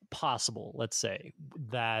possible, let's say,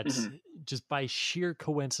 that just by sheer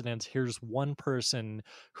coincidence, here's one person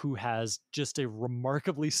who has just a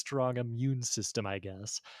remarkably strong immune system, I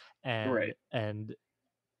guess, and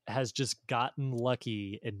has just gotten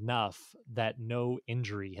lucky enough that no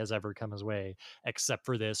injury has ever come his way, except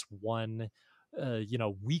for this one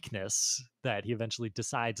weakness that he eventually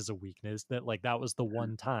decides is a weakness, that like that was the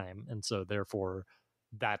one time, and so therefore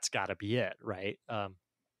that's got to be it, right?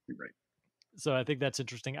 Right. So I think that's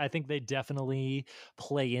interesting. I think they definitely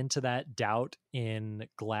play into that doubt in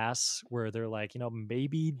Glass, where they're like,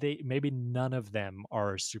 maybe none of them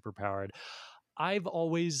are superpowered. I've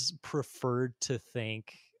always preferred to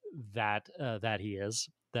think that he is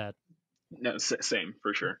that. No, same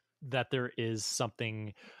for sure. That there is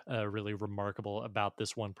something really remarkable about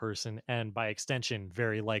this one person, and by extension,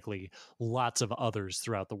 very likely lots of others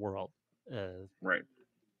throughout the world. Right.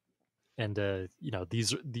 And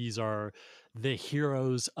these are the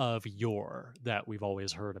heroes of yore that we've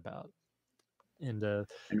always heard about, and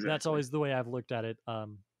exactly. That's always the way I've looked at it.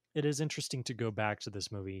 It is interesting to go back to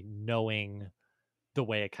this movie knowing the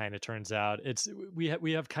way it kind of turns out. We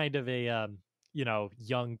have kind of a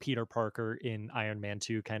young Peter Parker in Iron Man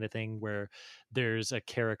 2 kind of thing, where there's a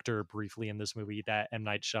character briefly in this movie that M.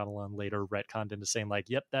 Night Shyamalan later retconned into saying like,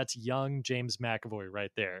 yep, that's young James McAvoy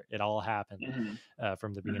right there. It all happened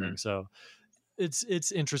from the beginning. So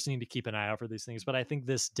it's interesting to keep an eye out for these things, but I think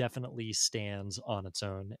this definitely stands on its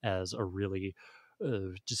own as a really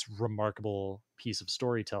just remarkable piece of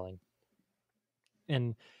storytelling.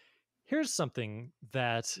 And here's something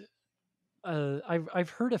that I've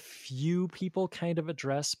heard a few people kind of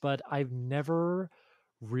address, but I've never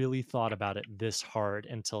really thought about it this hard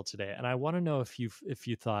until today. And I want to know if you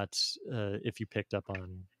thought if you picked up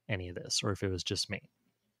on any of this, or if it was just me.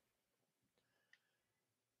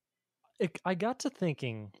 I got to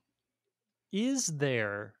thinking, is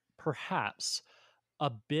there perhaps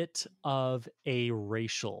a bit of a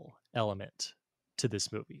racial element to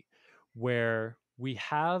this movie, where we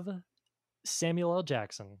have Samuel L.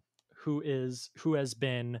 Jackson, who has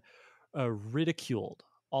been ridiculed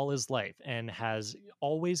all his life and has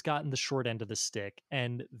always gotten the short end of the stick,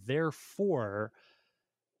 and therefore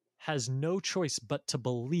has no choice but to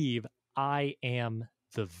believe I am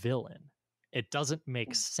the villain. It doesn't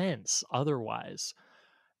make sense otherwise.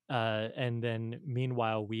 And then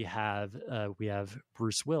meanwhile, we have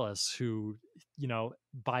Bruce Willis, who,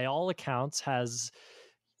 by all accounts has,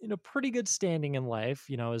 pretty good standing in life,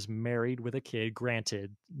 is married with a kid,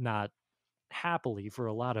 granted, not happily for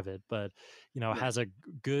a lot of it, but, has a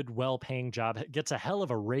good, well-paying job, gets a hell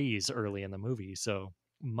of a raise early in the movie. So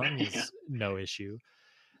money's no issue.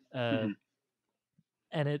 And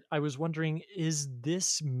I was wondering, is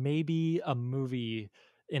this maybe a movie,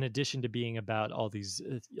 in addition to being about all these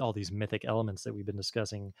mythic elements that we've been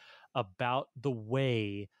discussing, about the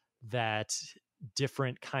way that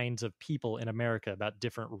different kinds of people in America, about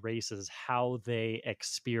different races, how they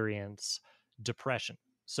experience depression,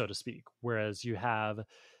 so to speak? Whereas you have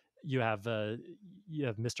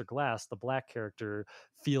Mr. Glass, the black character,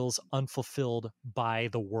 feels unfulfilled by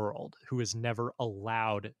the world, who is never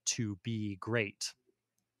allowed to be great.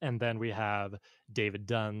 And then we have David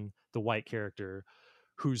Dunn, the white character,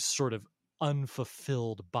 who's sort of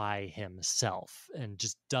unfulfilled by himself and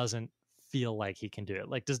just doesn't feel like he can do it.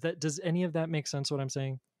 Like, does any of that make sense, what I'm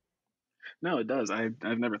saying? No, it does. I've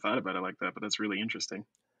never thought about it like that, but that's really interesting.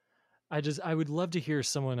 I would love to hear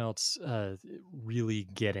someone else really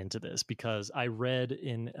get into this, because I read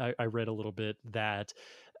a little bit that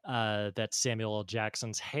that Samuel L.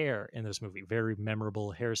 Jackson's hair in this movie, very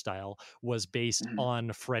memorable hairstyle, was based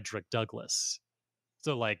on Frederick Douglass.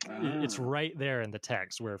 So like it's right there in the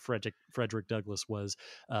text where Frederick Douglass was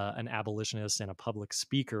an abolitionist and a public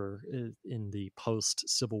speaker in the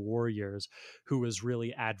post-Civil War years, who was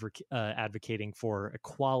really advocating for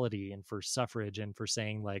equality and for suffrage and for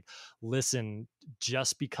saying like, listen,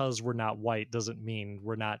 just because we're not white doesn't mean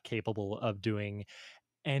we're not capable of doing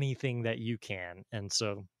anything that you can. And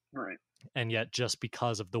so, right. And yet just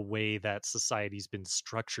because of the way that society's been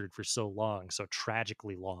structured for so long, so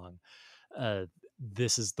tragically long,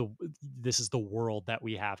 this is the world that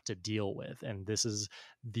we have to deal with, and this is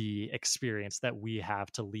the experience that we have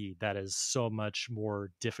to lead that is so much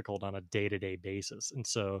more difficult on a day-to-day basis. And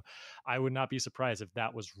so I would not be surprised if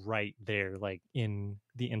that was right there, like in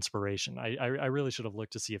the inspiration. I really should have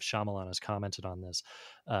looked to see if Shyamalan has commented on this.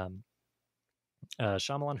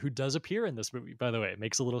 Shyamalan, who does appear in this movie, by the way,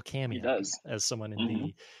 makes a little cameo as someone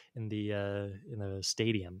in the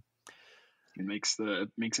stadium. He makes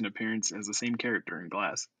an appearance as the same character in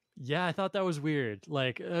Glass. Yeah, I thought that was weird.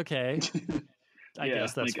 Like, okay, I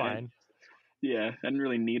guess that's like, fine. I didn't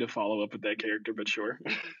really need a follow up with that character, but sure.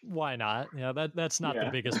 Why not? Yeah, that's not the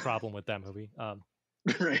biggest problem with that movie.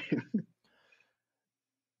 Right.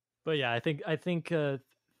 But yeah, I think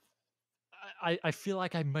I feel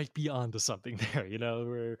like I might be onto something there. You know,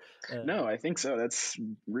 where no, I think so. That's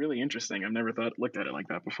really interesting. I've never looked at it like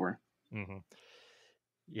that before. Mm-hmm.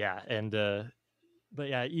 Yeah, and but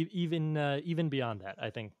yeah, even beyond that,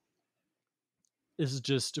 I think this is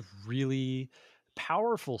just a really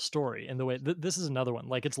powerful story in the way this is another one.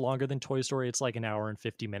 Like, it's longer than Toy Story. It's like an hour and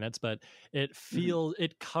 50 minutes, but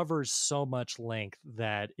it covers so much length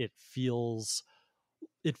that it feels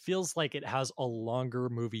like it has a longer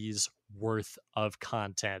movie's worth of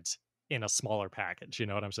content in a smaller package. You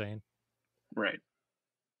know what I'm saying? Right.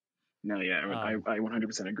 No, yeah, I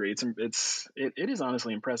 100% agree. It is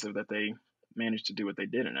honestly impressive that they managed to do what they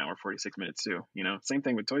did in an hour 46 minutes too. You know, same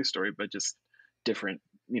thing with Toy Story, but just different.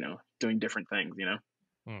 You know, doing different things. You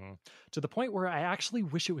know, to the point where I actually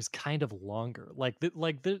wish it was kind of longer.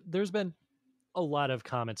 There's been a lot of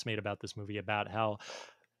comments made about this movie about how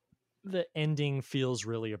the ending feels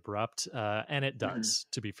really abrupt, and it does.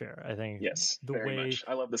 To be fair, I think yes, very much.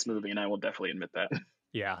 I love this movie, and I will definitely admit that.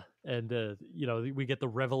 Yeah, and you know, we get the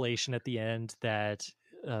revelation at the end that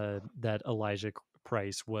Elijah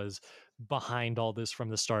Price was behind all this from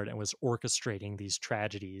the start and was orchestrating these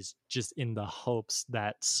tragedies just in the hopes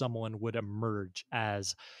that someone would emerge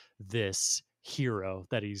as this hero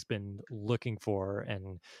that he's been looking for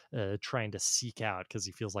and trying to seek out, because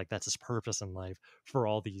he feels like that's his purpose in life for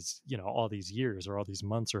all these years or all these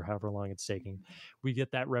months or however long it's taking. We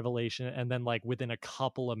get that revelation, and then like within a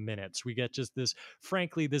couple of minutes we get just this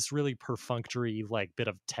really perfunctory like bit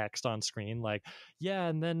of text on screen, like, yeah,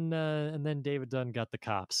 and then David Dunn got the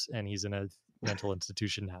cops and he's in a mental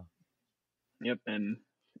institution now. Yep, and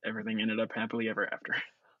everything ended up happily ever after.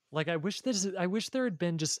 Like, I wish there had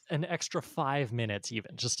been just an extra 5 minutes,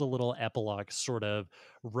 even just a little epilogue sort of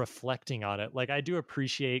reflecting on it. Like, I do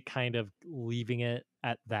appreciate kind of leaving it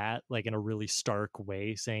at that, like in a really stark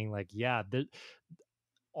way, saying like, yeah,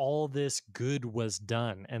 all this good was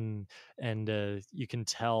done. And you can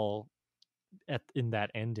tell in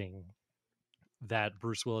that ending that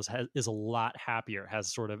Bruce Willis is a lot happier,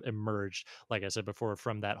 has sort of emerged, like I said before,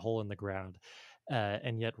 from that hole in the ground.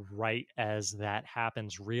 And yet right as that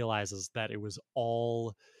happens, realizes that it was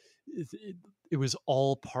all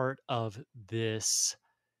part of this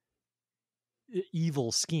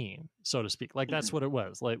evil scheme, so to speak. Like, that's what it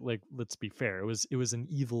was. Like let's be fair, it was an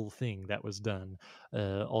evil thing that was done,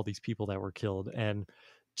 all these people that were killed, and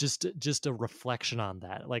just a reflection on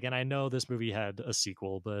that. Like, and I know this movie had a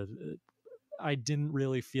sequel, but I didn't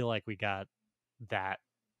really feel like we got that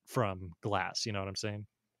from Glass. You know what I'm saying?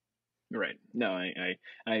 Right. No,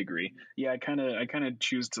 I agree. Yeah, I kind of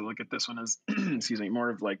choose to look at this one as excuse me, more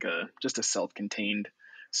of like just a self-contained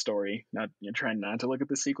story. Not trying not to look at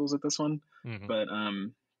the sequels at this one, but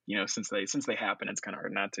you know, since they happen, it's kind of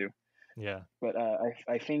hard not to. Yeah. But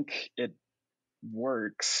I think it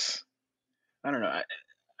works. I don't know.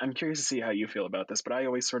 I'm curious to see how you feel about this, but I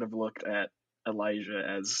always sort of looked at Elijah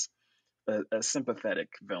as a sympathetic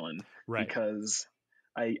villain, right? Because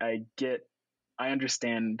I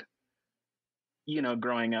understand. You know,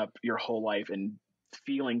 growing up your whole life and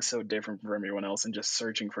feeling so different from everyone else and just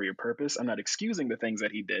searching for your purpose. I'm not excusing the things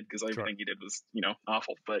that he did, because everything he did was, you know,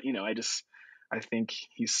 awful. But, you know, I think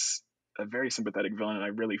he's a very sympathetic villain, and I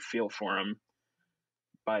really feel for him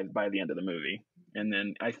by the end of the movie. And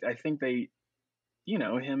then I think they, you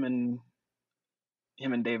know, him and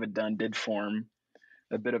David Dunn did form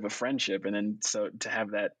a bit of a friendship, and then so to have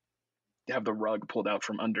the rug pulled out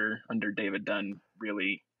from under David Dunn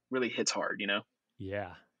really hits hard, you know?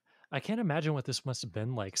 Yeah. I can't imagine what this must have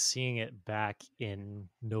been like seeing it back in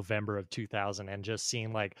November of 2000 and just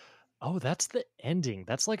seeing like, oh, that's the ending.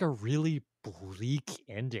 That's like a really bleak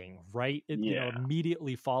ending, right?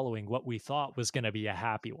 Immediately following what we thought was going to be a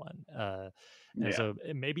happy one. And so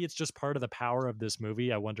maybe it's just part of the power of this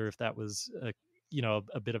movie. I wonder if that was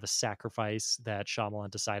a bit of a sacrifice that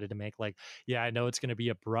Shyamalan decided to make. Like, yeah, I know it's going to be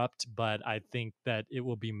abrupt, but I think that it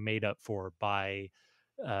will be made up for by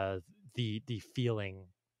the feeling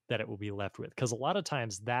that it will be left with. Because a lot of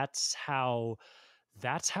times that's how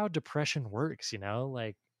depression works,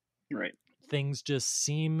 like right. Things just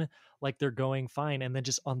seem like they're going fine, and then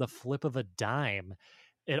just on the flip of a dime,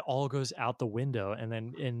 it all goes out the window, and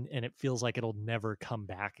then and it feels like it'll never come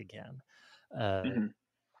back again.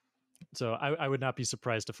 So I would not be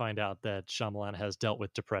surprised to find out that Shyamalan has dealt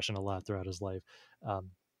with depression a lot throughout his life.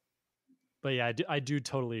 But yeah, I do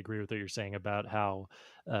totally agree with what you're saying about how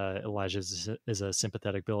Elijah is a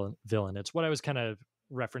sympathetic villain. It's what I was kind of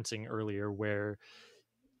referencing earlier, where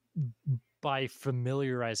by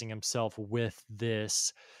familiarizing himself with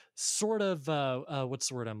this sort of what's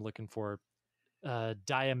the word I'm looking for,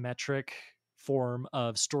 diametric form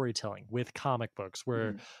of storytelling with comic books,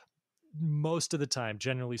 where most of the time,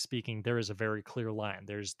 generally speaking, there is a very clear line.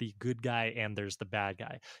 There's the good guy and there's the bad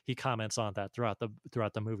guy. He comments on that throughout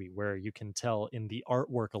the movie, where you can tell in the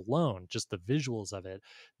artwork alone, just the visuals of it,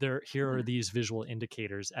 here are these visual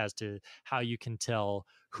indicators as to how you can tell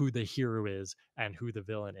who the hero is and who the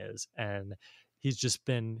villain is. And he's just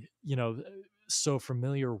been, so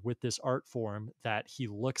familiar with this art form that he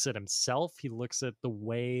looks at himself, he looks at the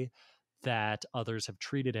way that others have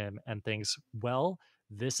treated him and thinks, well,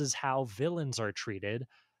 this is how villains are treated.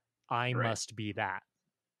 I must be that.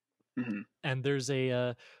 And there's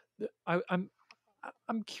I'm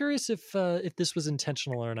curious if this was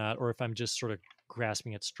intentional or not, or if I'm just sort of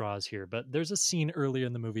grasping at straws here. But there's a scene earlier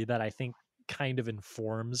in the movie that I think kind of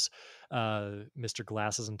informs Mr.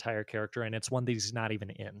 Glass's entire character, and it's one that he's not even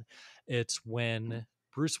in. It's when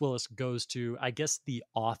Bruce Willis goes to, I guess, the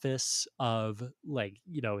office of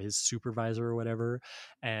his supervisor or whatever,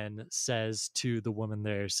 and says to the woman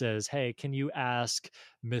there, hey, can you ask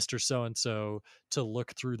Mr. So-and-so to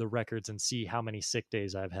look through the records and see how many sick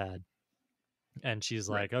days I've had? And she's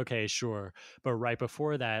like, okay, sure. But right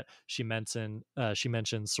before that, she mentions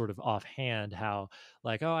sort of offhand how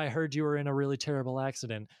like, oh, I heard you were in a really terrible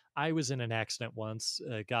accident. I was in an accident once,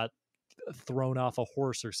 got thrown off a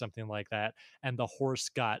horse or something like that, and the horse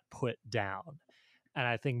got put down. And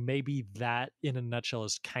I think maybe that in a nutshell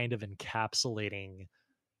is kind of encapsulating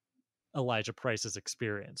Elijah Price's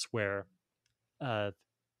experience, where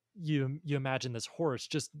you imagine this horse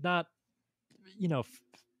just not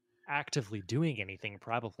actively doing anything,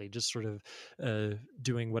 probably just sort of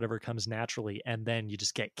doing whatever comes naturally, and then you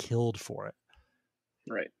just get killed for it.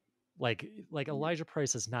 Right. Like Elijah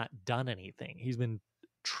Price has not done anything. He's been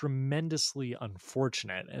tremendously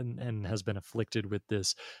unfortunate and has been afflicted with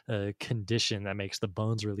this condition that makes the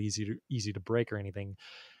bones really easy to break or anything,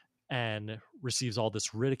 and receives all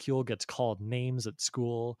this ridicule, gets called names at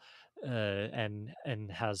school, and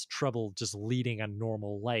has trouble just leading a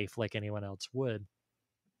normal life like anyone else would.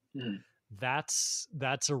 That's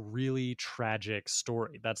a really tragic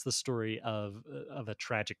story. That's the story of a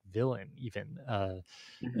tragic villain, even.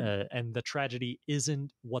 And the tragedy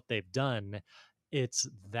isn't what they've done. It's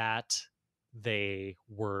that they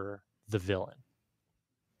were the villain,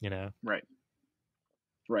 Right.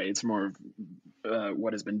 It's more of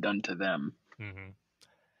what has been done to them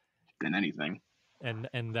than anything.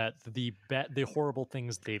 And that the horrible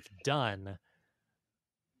things they've done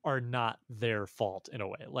are not their fault in a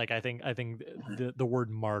way. Like I think the word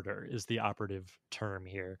martyr is the operative term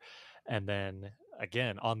here. And then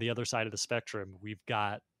again, on the other side of the spectrum, we've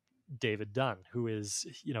got David Dunn, who is,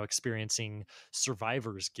 experiencing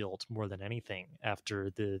survivor's guilt more than anything after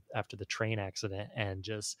the train accident, and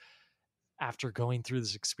just after going through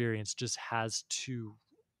this experience just has to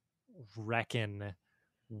reckon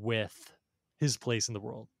with his place in the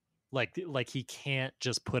world. Like he can't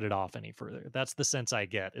just put it off any further. That's the sense I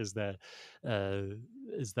get, is that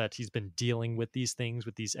he's been dealing with these things,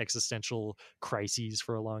 with these existential crises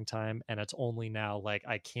for a long time, and it's only now like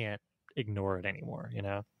I can't ignore it anymore,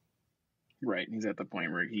 Right. He's at the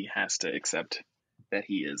point where he has to accept that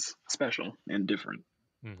he is special and different.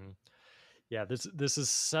 Yeah, this is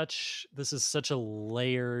such a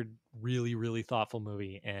layered, really, really thoughtful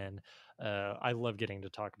movie, and I love getting to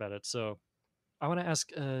talk about it. So I want to ask,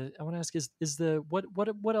 is the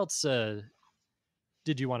what else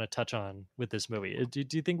did you want to touch on with this movie? Do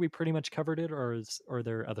you think we pretty much covered it, or are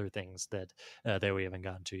there other things that we haven't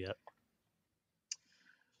gotten to yet?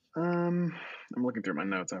 I'm looking through my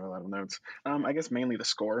notes. I have a lot of notes. I guess mainly the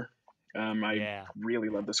score. I really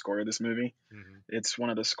love the score of this movie. Mm-hmm. It's one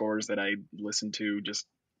of the scores that I listen to just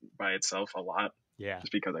by itself a lot. Yeah.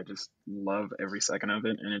 Just because I just love every second of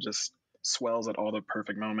it, and it just swells at all the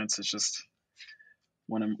perfect moments. It's just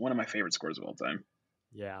one of my favorite scores of all time.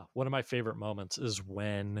 Yeah, one of my favorite moments is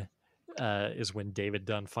when David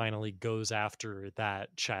Dunn finally goes after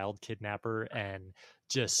that child kidnapper and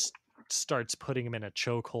just starts putting him in a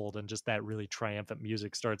chokehold, and just that really triumphant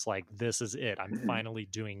music starts, like, this is it. I'm finally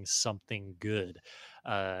doing something good.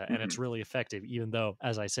 And it's really effective, even though,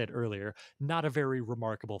 as I said earlier, not a very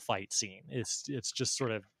remarkable fight scene. It's just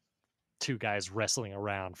sort of two guys wrestling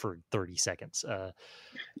around for 30 seconds.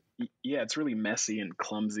 Yeah, it's really messy and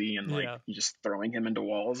clumsy, and like you just throwing him into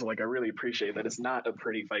walls. Like, I really appreciate that it's not a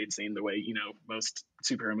pretty fight scene the way, most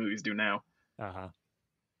superhero movies do now.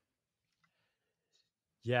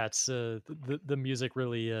 Yeah, it's the music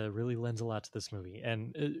really lends a lot to this movie.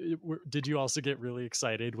 And did you also get really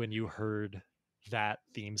excited when you heard that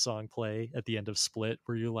theme song play at the end of Split?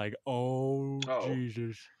 Were you like, oh.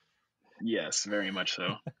 Jesus? Yes, very much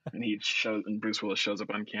so. And Bruce Willis shows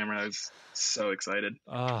up on camera. I was so excited.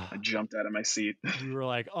 I jumped out of my seat. You were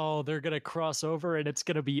like, oh, they're gonna cross over and it's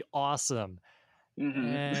gonna be awesome.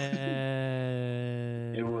 And...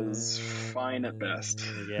 It was fine at best.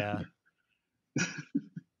 Yeah.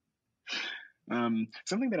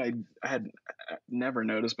 Something that I had never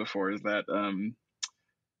noticed before is that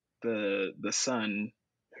the son,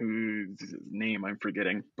 whose name I'm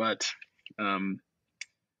forgetting, but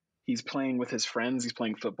he's playing with his friends. He's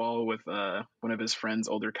playing football with one of his friend's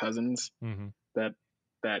older cousins. That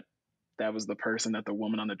was the person that the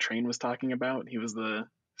woman on the train was talking about. He was the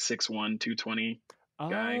 6'1", 220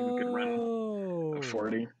 guy who could run a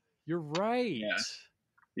 40. You're right.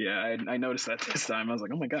 Yeah, I noticed that this time. I was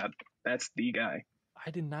like, oh my God, that's the guy.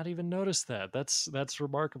 I did not even notice that. That's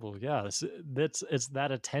remarkable. Yeah, it's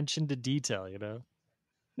that attention to detail,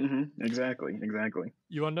 Exactly.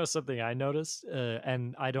 You want to know something I noticed?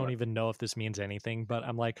 And I don't even know if this means anything, but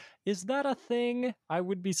I'm like, is that a thing? I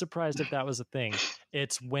would be surprised if that was a thing.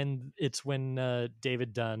 It's when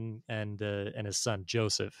David Dunn and his son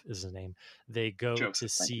Joseph is his name. They go to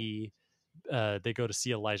see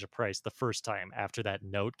Elijah Price the first time after that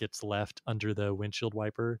note gets left under the windshield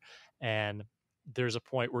wiper, and there's a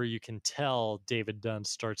point where you can tell David Dunn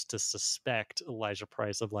starts to suspect Elijah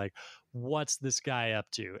Price of like, what's this guy up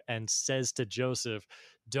to? And says to Joseph,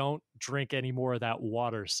 don't drink any more of that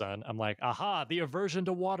water, son. I'm like, aha, the aversion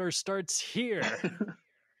to water starts here.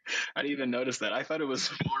 I didn't even notice that. I thought it was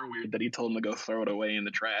more weird that he told him to go throw it away in the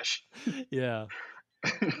trash. Yeah.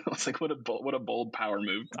 I was like, what a bold power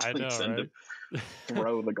move. I know, right? To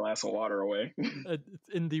throw the glass of water away.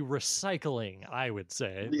 In the recycling, I would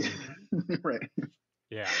say. Right.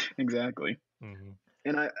 Yeah. Exactly.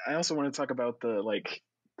 And I also want to talk about the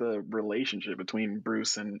relationship between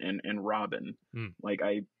Bruce and Robin. Like,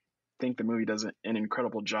 I think the movie does an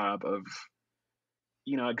incredible job of,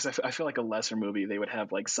 because I feel like a lesser movie, they would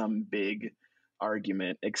have like some big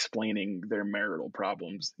argument explaining their marital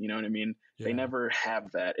problems. You know what I mean? Yeah. They never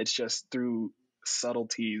have that. It's just through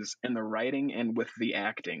subtleties in the writing and with the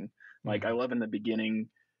acting. Like, I love in the beginning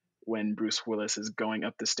when Bruce Willis is going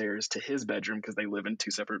up the stairs to his bedroom, because they sleep in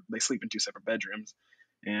two separate bedrooms.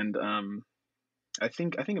 And I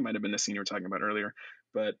think it might have been the scene you were talking about earlier,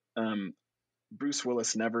 but Bruce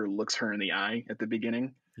Willis never looks her in the eye at the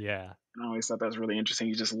beginning. Yeah. I always thought that was really interesting.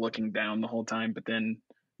 He's just looking down the whole time, but then,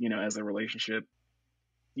 as the relationship,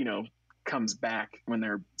 comes back when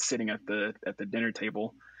they're sitting at the dinner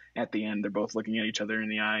table at the end, they're both looking at each other in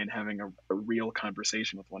the eye and having a real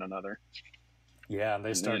conversation with one another. Yeah, and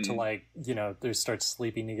they start to they start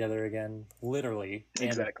sleeping together again, literally.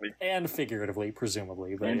 Exactly. And figuratively,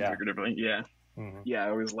 presumably. But figuratively, yeah. Yeah, I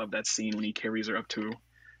always love that scene when he carries her up to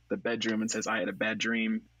the bedroom and says, I had a bad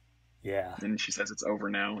dream. Yeah. And she says it's over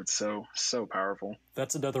now. It's so powerful.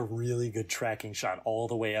 That's another really good tracking shot all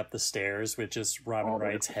the way up the stairs with just Robin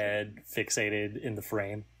Wright's head fixated in the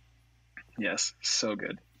frame. Yes, so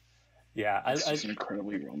good. Yeah, it's just an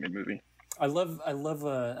incredibly well made movie. I love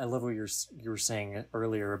what you were saying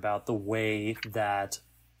earlier about the way that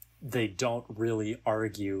they don't really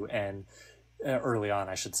argue, and early on,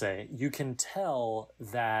 I should say, you can tell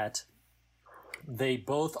that they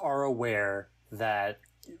both are aware that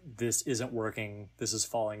this isn't working, this is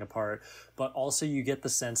falling apart, but also you get the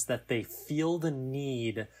sense that they feel the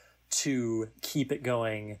need to keep it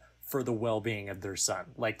going for the well-being of their son.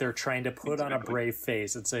 Like, they're trying to put on a brave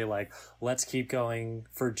face and say, like, let's keep going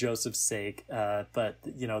for Joseph's sake. But,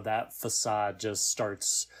 you know, that facade just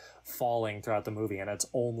starts falling throughout the movie, and it's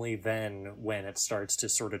only then when it starts to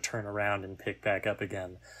sort of turn around and pick back up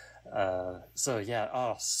again. So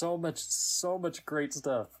yeah, so much great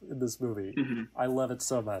stuff in this movie. I love it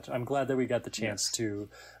so much. I'm glad that we got the chance to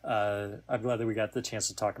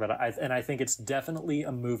talk about it. And I think it's definitely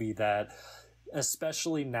a movie that,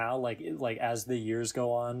 especially now, like as the years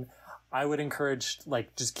go on, I would encourage,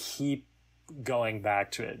 like, just keep going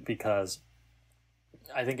back to it, because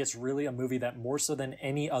I think it's really a movie that, more so than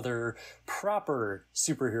any other proper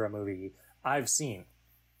superhero movie I've seen,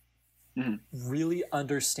 really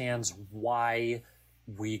understands why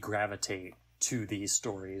we gravitate to these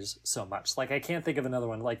stories so much. Like, I can't think of another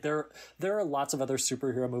one. Like, there are lots of other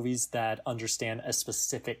superhero movies that understand a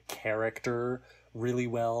specific character really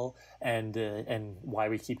well, and why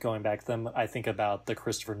we keep going back to them. I think about the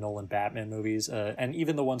Christopher Nolan Batman movies, and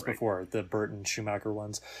even the ones before, the Burton Schumacher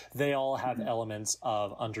ones. They all have elements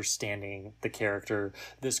of understanding the character.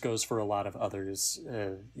 This goes for a lot of others,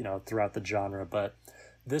 you know, throughout the genre, but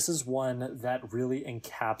this is one that really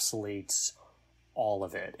encapsulates all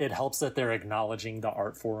of it. It helps that they're acknowledging the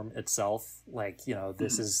art form itself. Like, you know,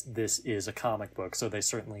 this is a comic book, so they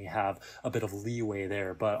certainly have a bit of leeway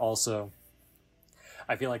there, but also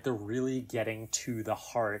I feel like they're really getting to the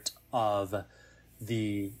heart of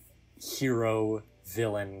the hero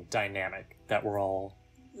villain dynamic that we're all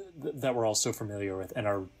so familiar with, and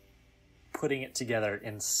are putting it together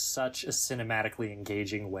in such a cinematically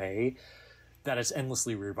engaging way that it's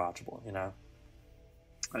endlessly rewatchable, you know?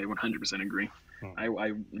 I 100% agree.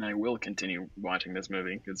 I will continue watching this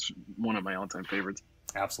movie. It's one of my all-time favorites.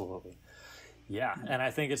 Absolutely. Yeah, and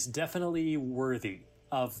I think it's definitely worthy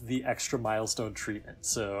of the extra milestone treatment.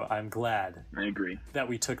 So I'm glad I agree that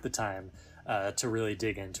we took the time to really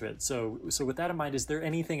dig into it. So with that in mind, is there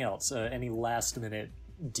anything else, any last minute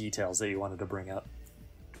details that you wanted to bring up?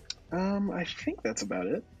 I think that's about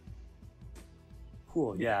it.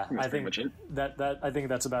 Cool. Yeah, I think I think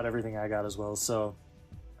that's about everything I got as well. So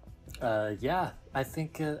yeah, I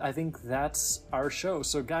think that's our show.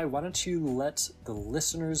 So Guy, why don't you let the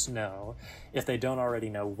listeners know, if they don't already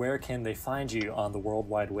know, where can they find you on the World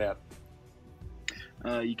Wide Web?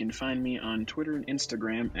 You can find me on Twitter and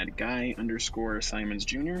Instagram at Guy_Simons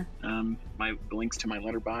Jr. The links to my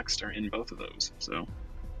Letterboxd are in both of those, so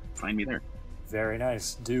find me there. Very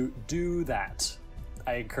nice. Do that.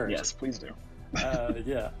 I encourage. Yes, please do.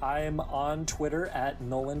 Yeah, I'm on Twitter at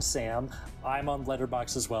Nolan Sam. I'm on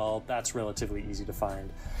Letterboxd as well. That's relatively easy to find.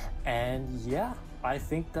 And yeah, I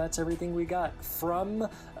think that's everything we got. From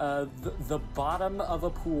the bottom of a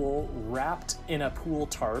pool, wrapped in a pool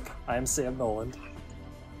tarp, I'm Sam Noland.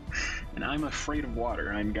 And I'm afraid of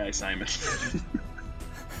water. I'm Guy Simon.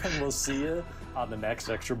 And we'll see you on the next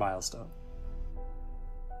Extra Milestone.